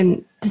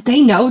thinking, did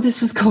they know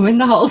this was coming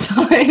the whole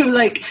time?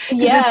 Like,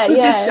 it's such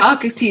a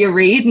shock to you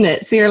reading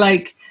it. So you're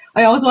like,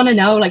 I always want to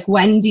know, like,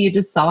 when do you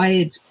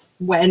decide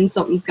when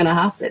something's going to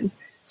happen?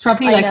 It's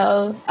probably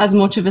like as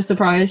much of a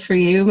surprise for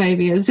you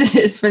maybe as it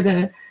is for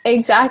the...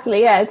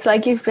 Exactly, yeah. It's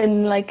like you've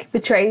been like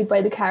betrayed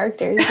by the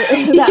characters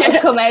that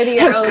have come out of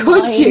your own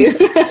could mind. You?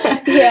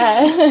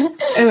 Yeah.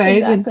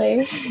 Amazing.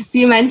 Exactly. So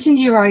you mentioned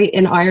you write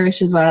in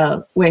Irish as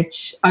well,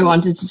 which I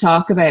wanted to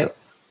talk about.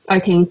 I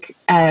think,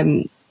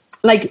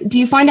 like, do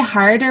you find it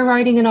harder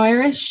writing in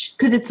Irish?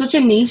 Because it's such a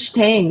niche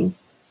thing.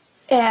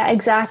 Yeah,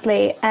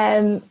 exactly.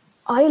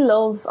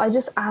 I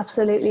just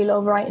absolutely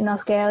love writing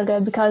as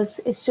Gaeilge,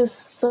 because it's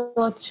just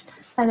such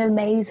an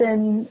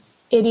amazing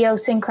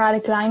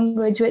idiosyncratic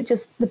language with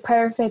just the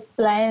perfect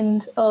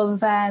blend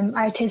of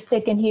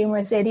artistic and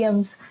humorous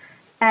idioms.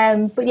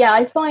 But yeah,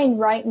 I find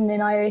writing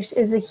in Irish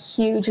is a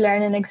huge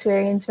learning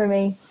experience for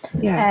me.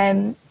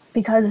 Yeah.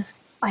 Because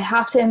I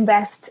have to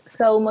invest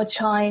so much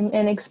time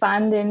in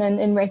expanding and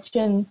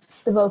enriching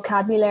the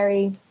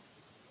vocabulary.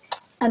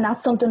 And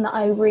that's something that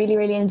I really,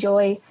 really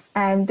enjoy.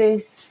 And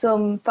there's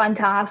some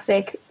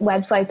fantastic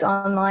websites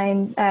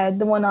online.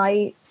 The one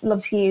I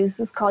love to use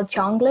is called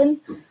Chonglin.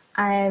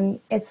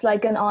 It's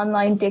like an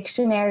online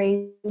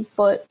dictionary,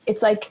 but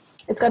it's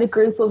got a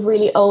group of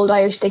really old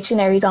Irish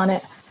dictionaries on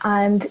it.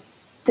 And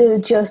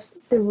the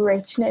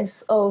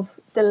richness of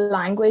the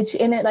language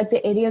in it, like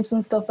the idioms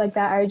and stuff like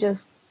that, are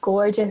just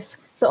gorgeous.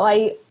 So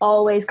I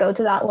always go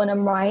to that when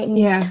I'm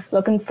writing,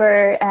 looking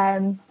for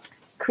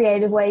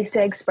creative ways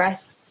to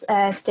express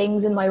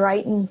things in my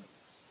writing.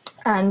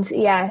 And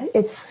yeah,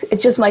 it's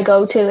just my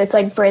go-to. It's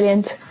like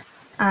brilliant,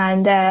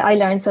 and I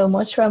learned so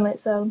much from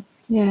it. So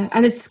yeah,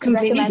 and it's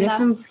completely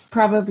different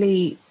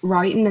probably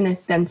writing in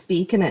it than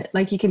speaking it.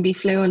 Like, you can be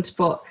fluent,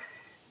 but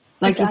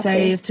like you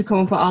say, you have to come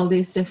up with all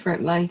these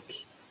different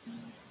like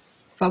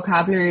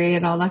vocabulary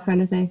and all that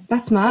kind of thing.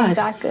 That's mad.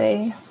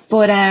 Exactly.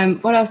 But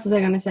what else was I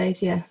going to say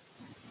to you?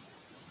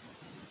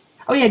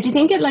 Oh yeah, do you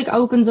think it like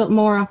opens up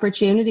more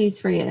opportunities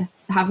for you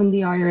having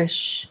the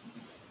Irish?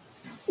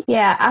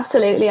 Yeah,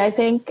 absolutely. I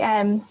think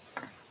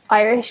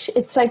Irish,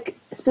 it's like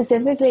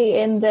specifically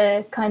in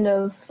the kind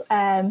of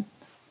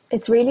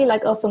it's really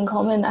like up and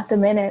coming at the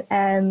minute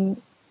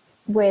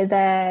with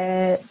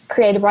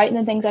creative writing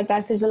and things like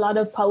that. There's a lot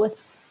of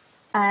poets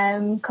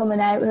coming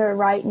out who are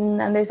writing,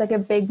 and there's like a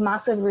big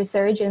massive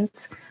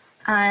resurgence.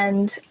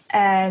 And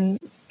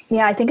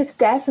yeah, I think it's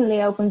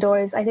definitely opened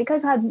doors. I think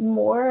I've had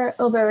more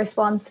of a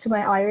response to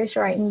my Irish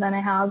writing than I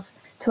have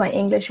to my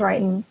English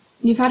writing.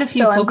 You've had a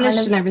few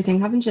published and everything,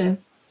 haven't you?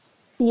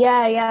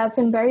 Yeah, I've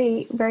been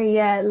very, very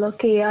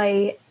lucky.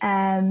 I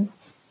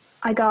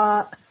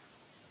got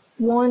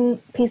one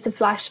piece of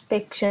flash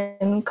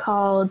fiction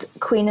called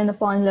Queen in the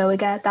Fáin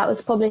Luaige that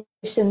was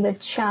published in the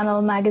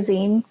Channel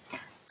magazine,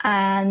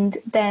 and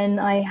then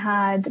I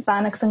had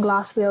Bannacht an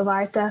Glasgow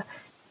Varta,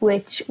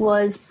 which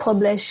was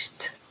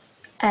published.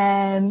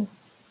 Where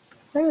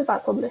was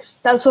that published?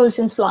 That was published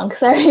in Splunk.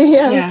 Sorry,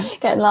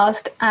 getting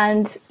lost.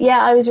 And yeah,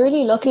 I was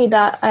really lucky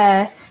that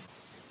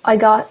I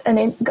got an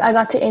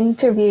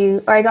interview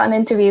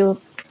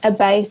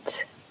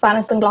about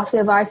Bannacht an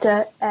Glasgow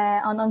Varta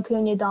on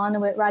Cúine Dána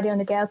with Radio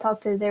na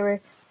Gaeltachta. They were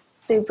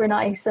super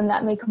nice and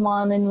let me come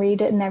on and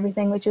read it and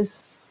everything,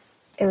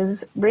 it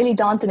was really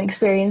daunting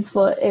experience,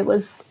 but it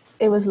was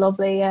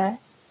lovely. Yeah,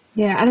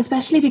 and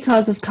especially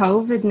because of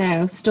COVID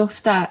now,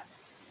 stuff that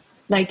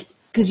like,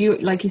 because you,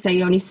 like you say,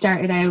 you only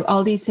started out,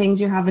 all these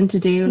things you're having to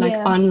do like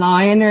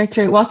online or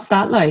through. What's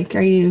that like?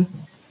 Are you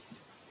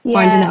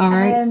finding it all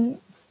right?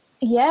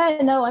 Yeah,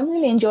 no, I'm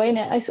really enjoying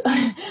it.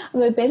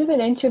 I'm a bit of an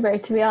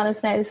introvert, to be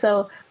honest now,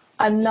 so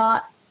I'm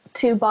not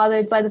too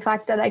bothered by the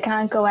fact that I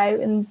can't go out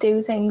and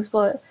do things,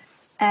 but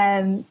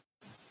I'm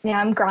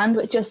grand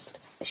with just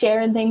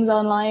sharing things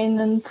online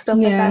and stuff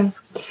like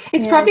that.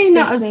 It's probably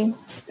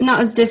not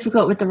as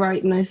difficult with the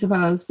writing, I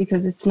suppose,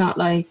 because it's not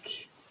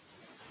like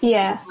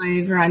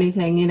live or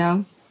anything, you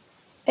know.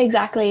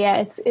 Exactly,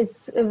 yeah.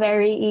 It's a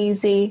very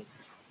easy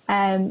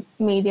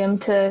medium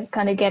to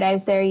kind of get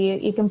out there.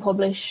 You can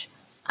publish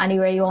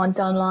anywhere you want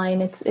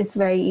online. It's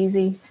very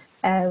easy.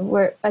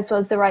 Where I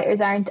suppose the writers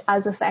aren't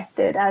as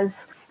affected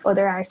as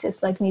other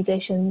artists like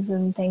musicians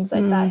and things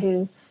like that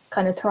who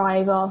kind of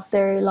thrive off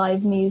their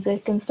live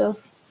music and stuff.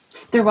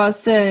 There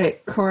was the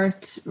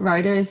court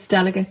writers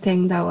delegate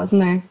thing though,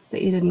 wasn't there,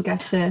 that you didn't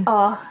get to?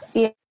 Oh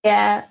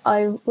yeah,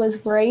 I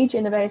was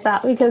raging about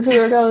that because we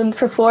were going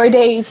for 4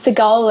 days to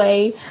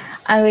Galway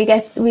and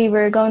we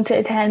were going to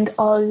attend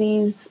all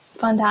these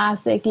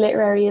fantastic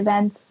literary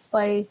events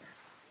by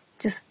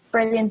just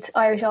brilliant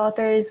Irish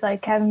authors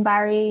like Kevin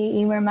Barry,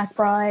 Emer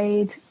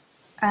McBride,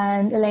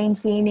 and Elaine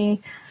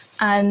Feeney,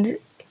 and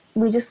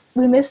we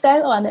missed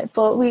out on it,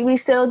 but we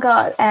still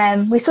got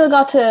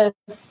to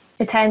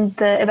attend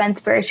the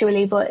events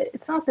virtually, but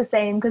it's not the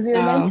same because we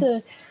were meant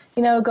to,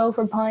 go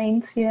for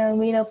pints,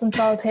 meet up in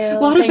Salt Hill.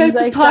 What about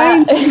the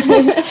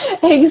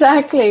pints?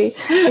 Exactly.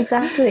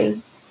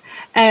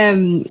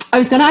 I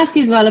was going to ask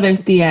you as well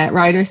about the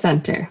Writer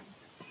Centre,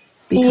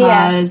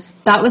 because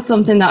that was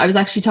something that I was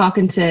actually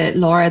talking to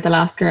Laura, the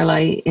last girl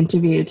I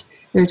interviewed.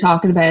 We were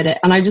talking about it,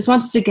 and I just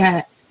wanted to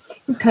get,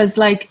 because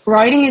like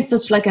writing is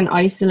such like an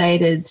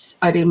isolated,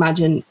 I'd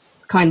imagine,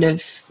 kind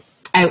of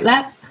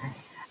outlet,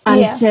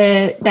 and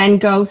to then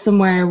go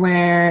somewhere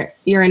where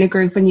you're in a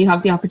group and you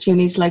have the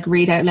opportunity to like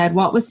read out loud.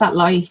 What was that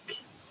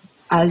like,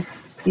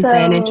 as you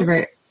say, an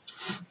introvert?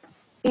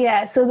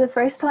 Yeah, so the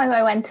first time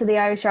I went to the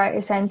Irish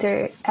Writer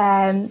Centre,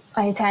 I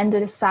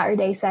attended a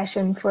Saturday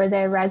session for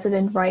their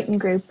resident writing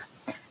group,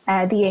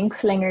 the Ink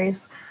Slingers.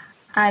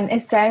 And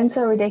it sounds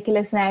so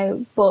ridiculous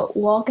now, but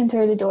walking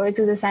through the doors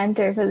of the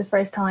centre for the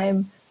first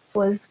time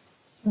was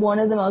one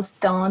of the most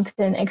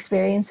daunting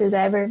experiences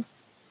ever.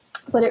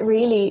 But it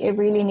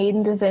really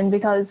needn't have been,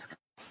 because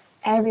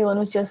everyone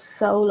was just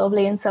so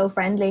lovely and so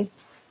friendly.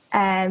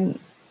 And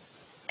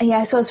yeah,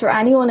 I suppose for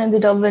anyone in the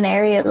Dublin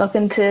area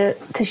looking to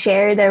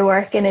share their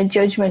work in a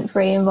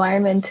judgment-free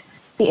environment,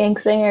 the Ink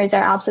Slingers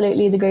are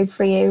absolutely the group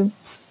for you.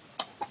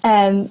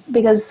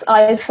 Because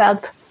I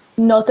felt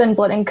nothing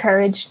but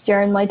encouraged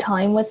during my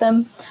time with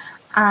them,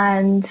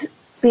 and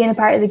being a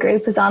part of the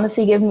group has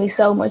honestly given me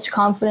so much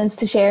confidence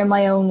to share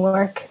my own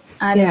work.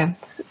 And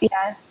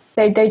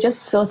they're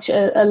just such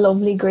a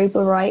lovely group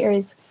of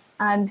writers,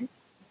 and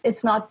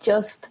it's not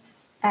just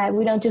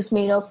we don't just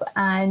meet up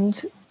and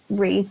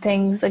read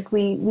things. Like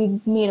we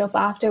meet up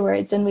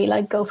afterwards and we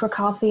like go for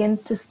coffee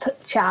and just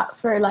chat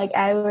for like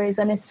hours,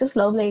 and it's just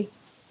lovely.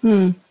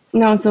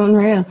 No, it's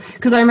unreal.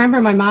 Because I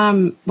remember my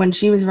mom, when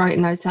she was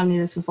writing, I was telling you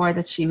this before,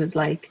 that she was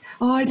like,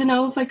 oh, I don't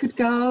know if I could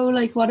go.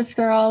 Like, what if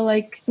they're all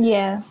like,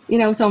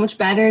 so much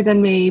better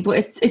than me?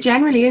 But it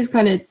generally is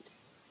kind of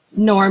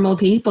normal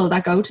people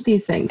that go to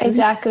these things.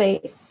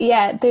 Exactly.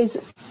 Yeah, there's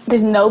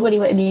nobody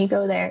with an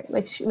ego there,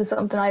 which was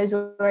something I was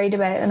worried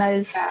about. And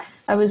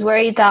I was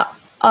worried that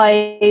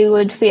I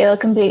would feel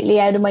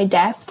completely out of my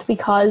depth,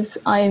 because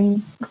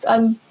I'm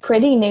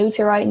pretty new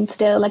to writing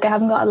still. Like, I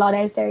haven't got a lot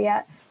out there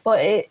yet.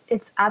 But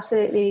it's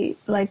absolutely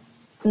like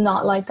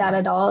not like that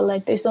at all.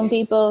 Like, there's some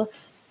people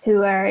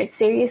who are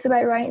serious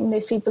about writing.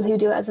 There's people who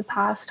do it as a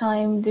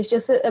pastime. There's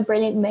just a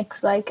brilliant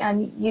mix, like,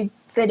 and you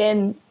fit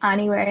in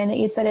anywhere in it.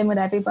 You fit in with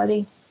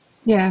everybody.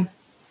 Yeah,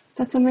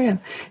 that's unreal.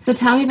 So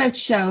tell me about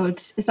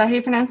Showed. Is that how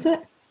you pronounce it?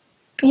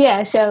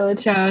 Yeah,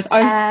 Showed.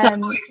 I was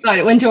so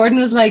excited when Jordan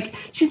was like,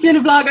 she's doing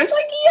a vlog. I was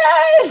like,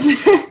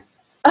 yes.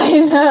 I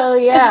know.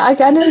 Yeah, I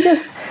kind of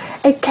just,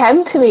 it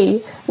came to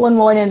me one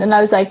morning and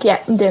I was like,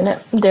 yeah, I'm doing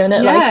it.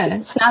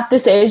 Like, snap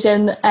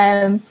decision.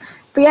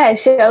 But yeah,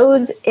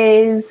 Showed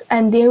is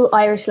a new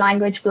Irish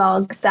language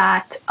blog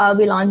that I'll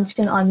be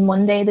launching on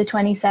Monday, the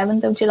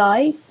 27th of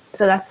July.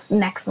 So that's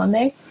next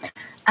Monday.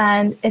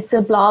 And it's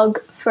a blog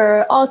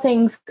for all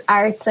things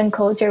arts and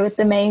culture, with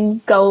the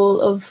main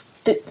goal of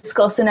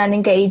discussing and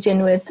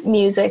engaging with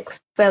music,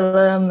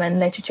 film and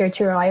literature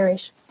through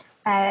Irish.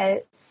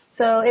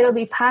 So it'll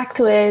be packed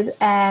with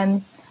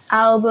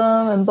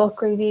album and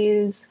book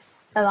reviews,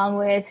 along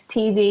with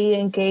TV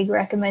and gig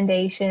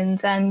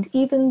recommendations, and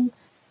even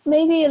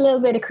maybe a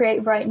little bit of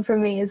creative writing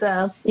from me as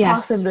well,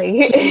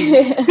 possibly.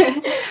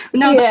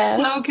 No,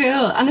 that's so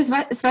cool. And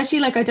especially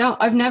like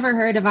I've never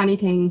heard of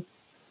anything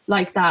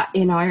like that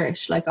in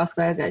Irish, like Os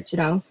Gaeilge, you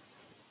know?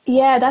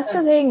 Yeah, that's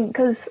the thing,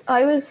 because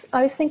I was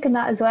thinking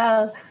that as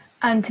well.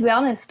 And to be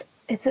honest,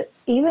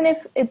 even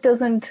if it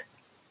doesn't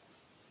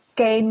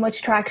gain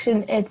much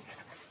traction,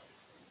 it's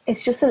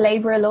just a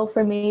labour of love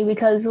for me,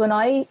 because when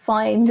I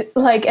find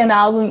like an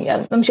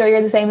album, I'm sure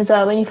you're the same as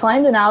well, when you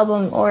find an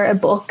album or a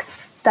book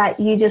that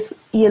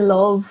you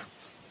love,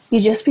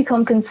 you just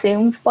become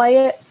consumed by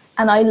it.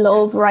 And I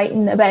love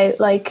writing about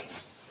like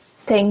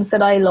things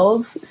that I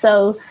love,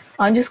 so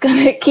I'm just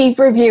going to keep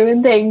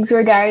reviewing things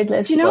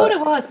regardless. Do you know what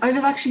it was? I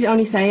was actually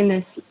only saying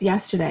this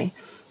yesterday,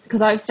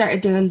 because I've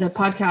started doing the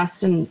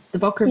podcast and the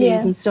book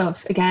reviews and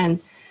stuff again.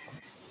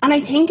 And I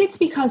think it's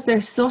because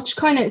there's such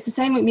it's the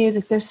same with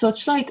music, there's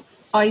such like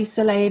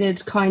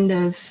isolated kind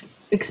of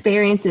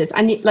experiences.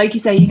 And like you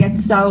say, you get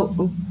so,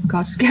 oh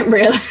God, it's getting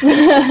real.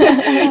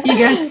 You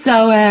get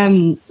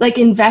so like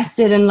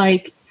invested and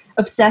like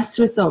obsessed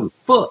with them.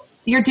 But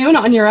you're doing it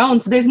on your own.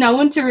 So there's no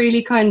one to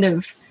really kind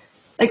of,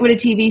 like with a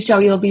TV show,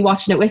 you'll be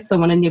watching it with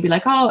someone and you'll be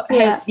like, oh,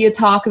 how you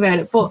talk about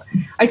it. But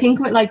I think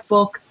with like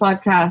books,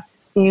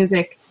 podcasts,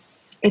 music,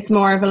 it's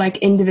more of a like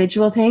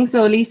individual thing.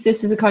 So at least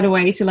this is a kind of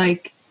way to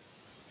like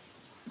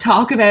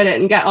talk about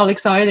it and get all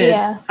excited.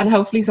 And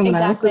hopefully someone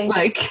else is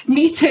like,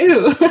 me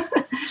too.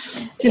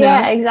 You know?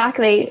 Yeah,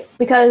 exactly.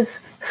 Because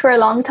for a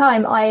long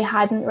time I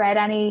hadn't read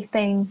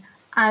anything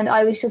and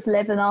I was just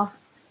living off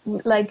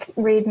like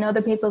reading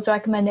other people's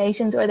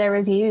recommendations or their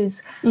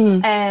reviews.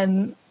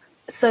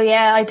 So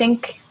yeah, I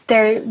think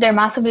they're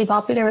massively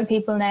popular with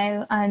people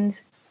now, and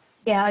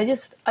yeah,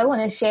 I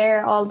want to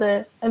share all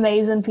the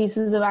amazing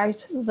pieces of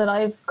art that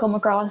I've come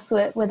across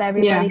with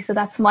everybody. So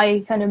that's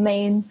my kind of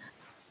main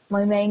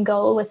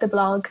goal with the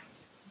blog.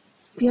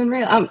 Be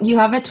unreal. You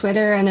have a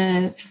Twitter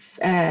and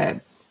a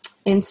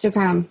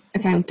Instagram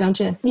account, don't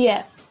you?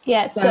 Yeah.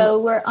 So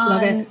we're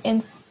on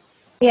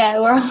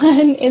we're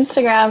on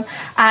Instagram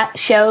at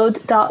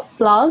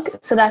seoid.blog.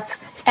 So that's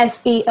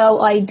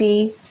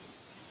SEOID.BLAG.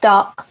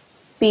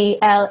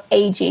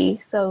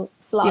 So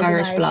blog, the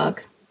Irish blog.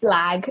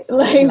 Lag.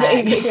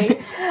 Basically.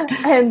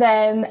 And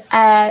then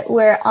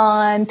we're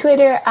on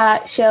Twitter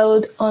at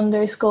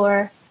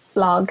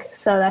seoid_blog.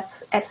 So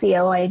that's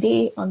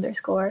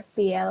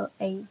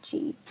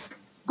SEOID_BLAG.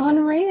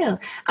 Unreal.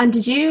 And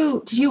did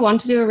you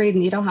want to do a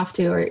reading? You don't have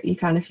to, or you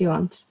can if you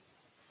want.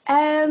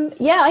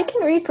 Yeah, I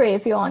can read for you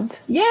if you want.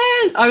 Yeah,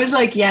 I was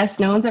like, yes,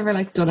 no one's ever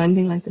done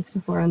anything like this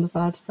before on the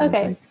pod. So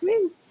okay.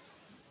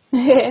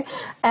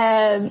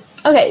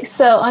 Okay,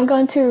 so I'm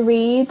going to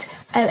read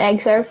an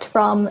excerpt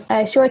from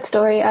a short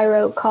story I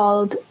wrote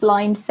called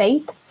Blind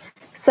Faith.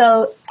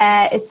 So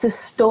it's a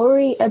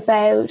story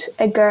about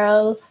a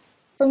girl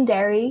from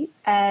Derry.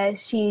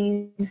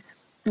 She's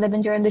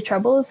living during the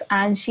Troubles,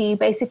 and she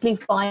basically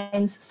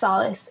finds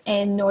solace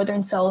in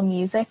Northern Soul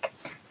music.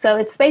 So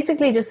it's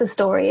basically just a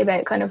story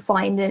about kind of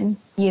finding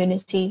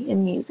unity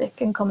in music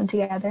and coming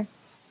together.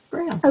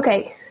 Real.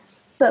 Okay,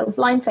 so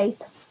Blind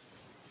Faith.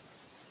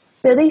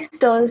 Billy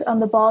stood on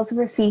the balls of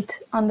her feet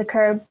on the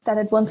curb that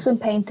had once been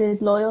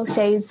painted loyal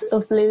shades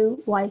of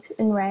blue, white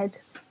and red.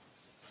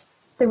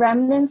 The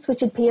remnants which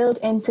had peeled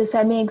into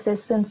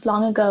semi-existence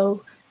long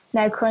ago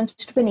now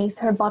crunched beneath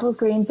her bottle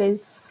green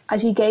boots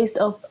as she gazed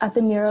up at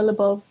the mural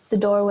above the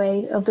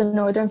doorway of the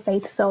Northern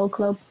Faith Soul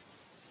Club.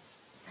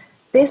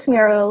 This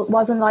mural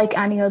wasn't like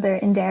any other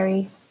in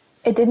Derry.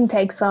 It didn't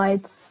take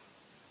sides.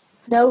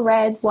 No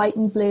red, white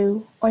and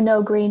blue, or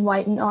no green,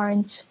 white and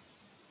orange.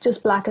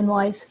 Just black and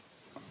white.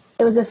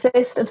 It was a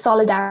fist of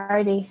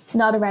solidarity,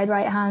 not a red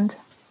right hand.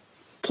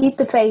 Keep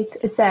the faith,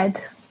 it said,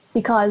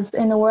 because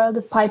in a world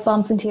of pipe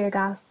bombs and tear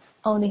gas,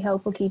 only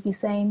hope will keep you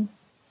sane.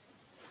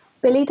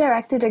 Billy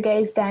directed her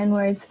gaze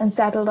downwards and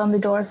settled on the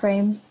door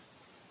frame.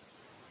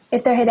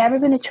 If there had ever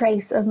been a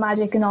trace of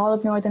magic in all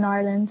of Northern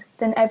Ireland,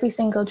 then every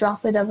single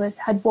droplet of it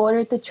had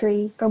bordered the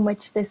tree from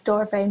which this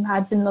doorframe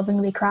had been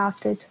lovingly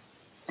crafted.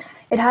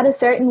 It had a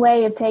certain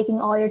way of taking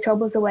all your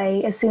troubles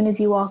away as soon as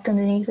you walked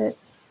underneath it.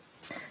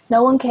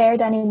 No one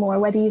cared anymore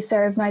whether you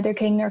served neither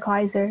king nor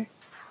Kaiser,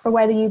 or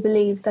whether you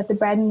believed that the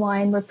bread and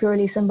wine were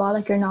purely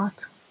symbolic or not.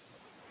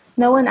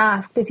 No one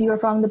asked if you were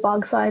from the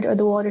bog side or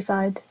the water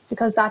side,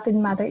 because that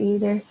didn't matter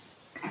either.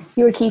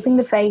 You were keeping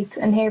the faith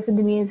and here for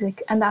the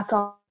music, and that's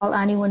all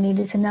anyone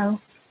needed to know.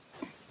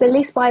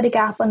 Billy spied a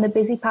gap on the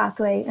busy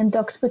pathway and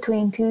ducked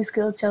between two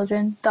school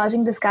children,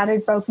 dodging the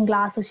scattered broken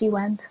glass as she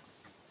went.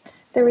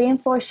 The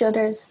reinforced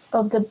shutters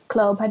of the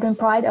club had been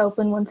pried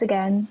open once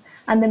again,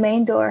 and the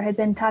main door had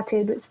been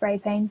tattooed with spray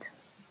paint.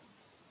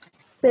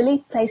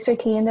 Billy placed her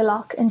key in the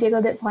lock and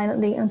jiggled it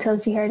violently until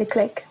she heard a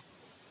click.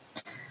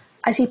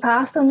 As she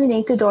passed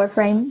underneath the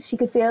doorframe, she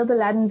could feel the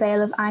leaden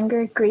veil of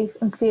anger, grief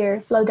and fear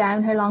flow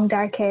down her long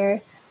dark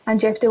hair and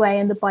drift away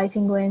in the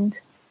biting wind.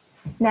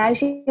 Now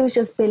she was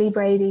just Billy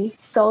Brady,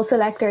 soul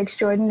selector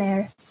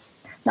extraordinaire,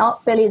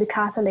 not Billy the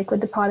Catholic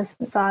with the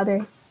Protestant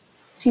father.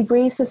 She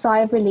breathed a sigh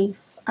of relief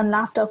and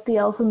laughed up the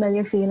old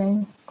familiar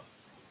feeling.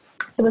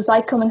 It was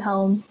like coming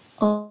home,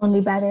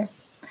 only better.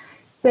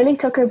 Billy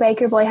took her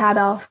baker boy hat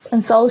off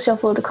and soul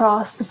shuffled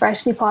across the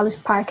freshly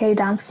polished parquet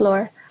dance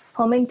floor,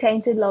 humming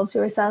tainted love to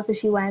herself as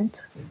she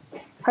went.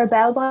 Her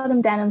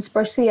bell-bottom denims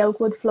brushed the oak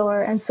wood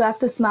floor and swept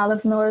the smell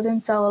of Northern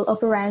Soul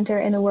up around her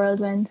in a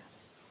whirlwind.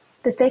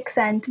 The thick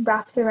scent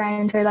wrapped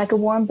around her like a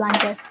warm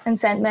blanket and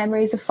sent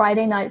memories of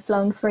Friday night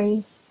flowing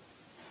free.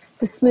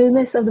 The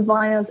smoothness of the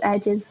vinyl's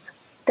edges,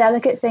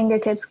 delicate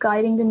fingertips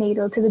guiding the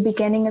needle to the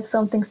beginning of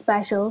something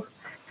special,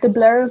 the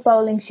blur of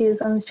bowling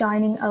shoes on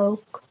shining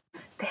oak,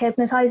 the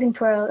hypnotizing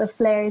twirl of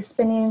flares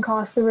spinning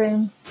across the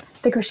room,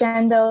 the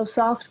crescendo of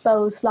soft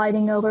bows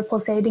sliding over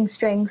pulsating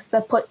strings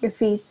that put your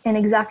feet in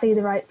exactly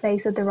the right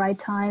place at the right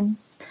time,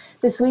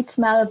 the sweet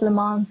smell of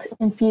Lamont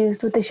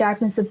infused with the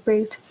sharpness of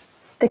Brut,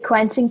 the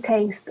quenching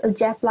taste of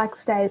jet black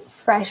stout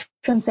fresh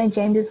from St.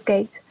 James's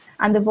Gate,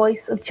 and the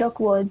voice of Chuck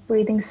Wood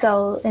breathing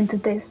soul into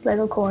this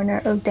little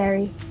corner of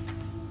Derry.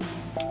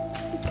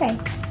 Okay.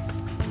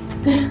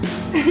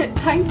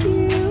 Thank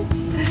you.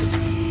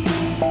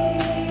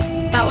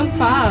 That was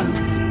fab.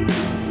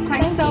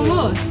 Thanks so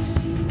much.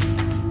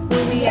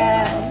 Will we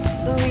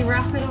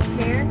wrap it up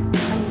here?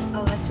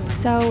 I'll let you.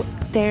 So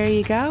there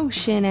you go,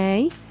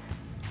 Sinead.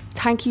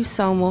 Thank you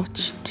so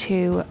much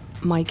to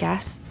my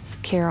guests,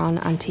 Kieran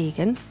and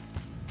Tegan,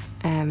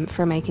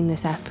 for making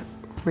this ep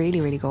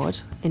really, really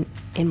good,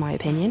 in my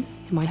opinion,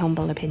 in my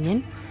humble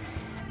opinion.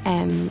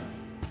 And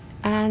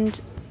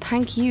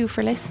thank you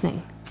for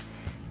listening.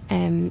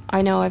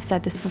 I know I've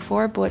said this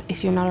before, but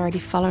if you're not already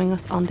following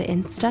us on the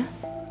Insta,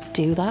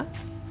 do that.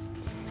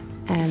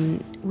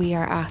 We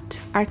are at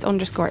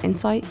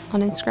arts_insight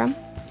on Instagram.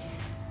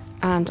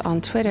 And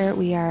on Twitter,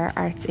 we are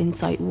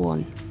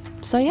artsinsight1.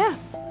 So yeah,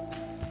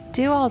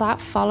 do all that.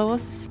 Follow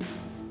us.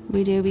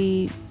 We do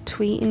be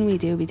tweeting. We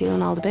do be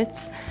doing all the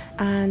bits.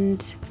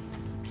 And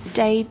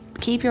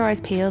keep your eyes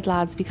peeled,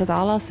 lads, because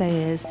all I'll say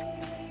is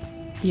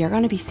you're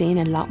going to be seeing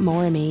a lot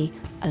more of me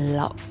a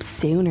lot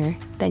sooner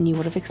than you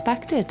would have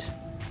expected.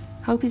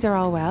 Hope yous are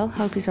all well.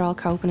 Hope yous are all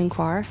coping in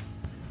quar.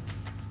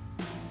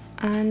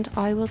 And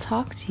I will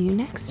talk to you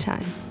next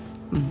time.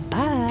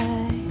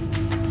 Bye.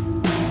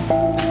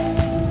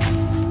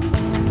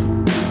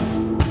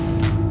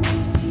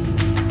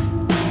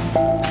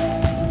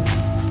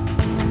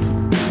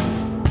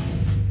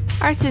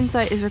 Arts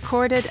Insight is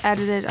recorded,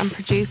 edited and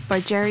produced by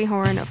Jerry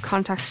Horn of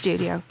Contact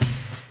Studio.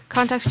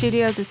 Contact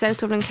Studio is a South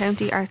Dublin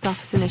County Arts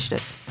Office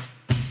initiative.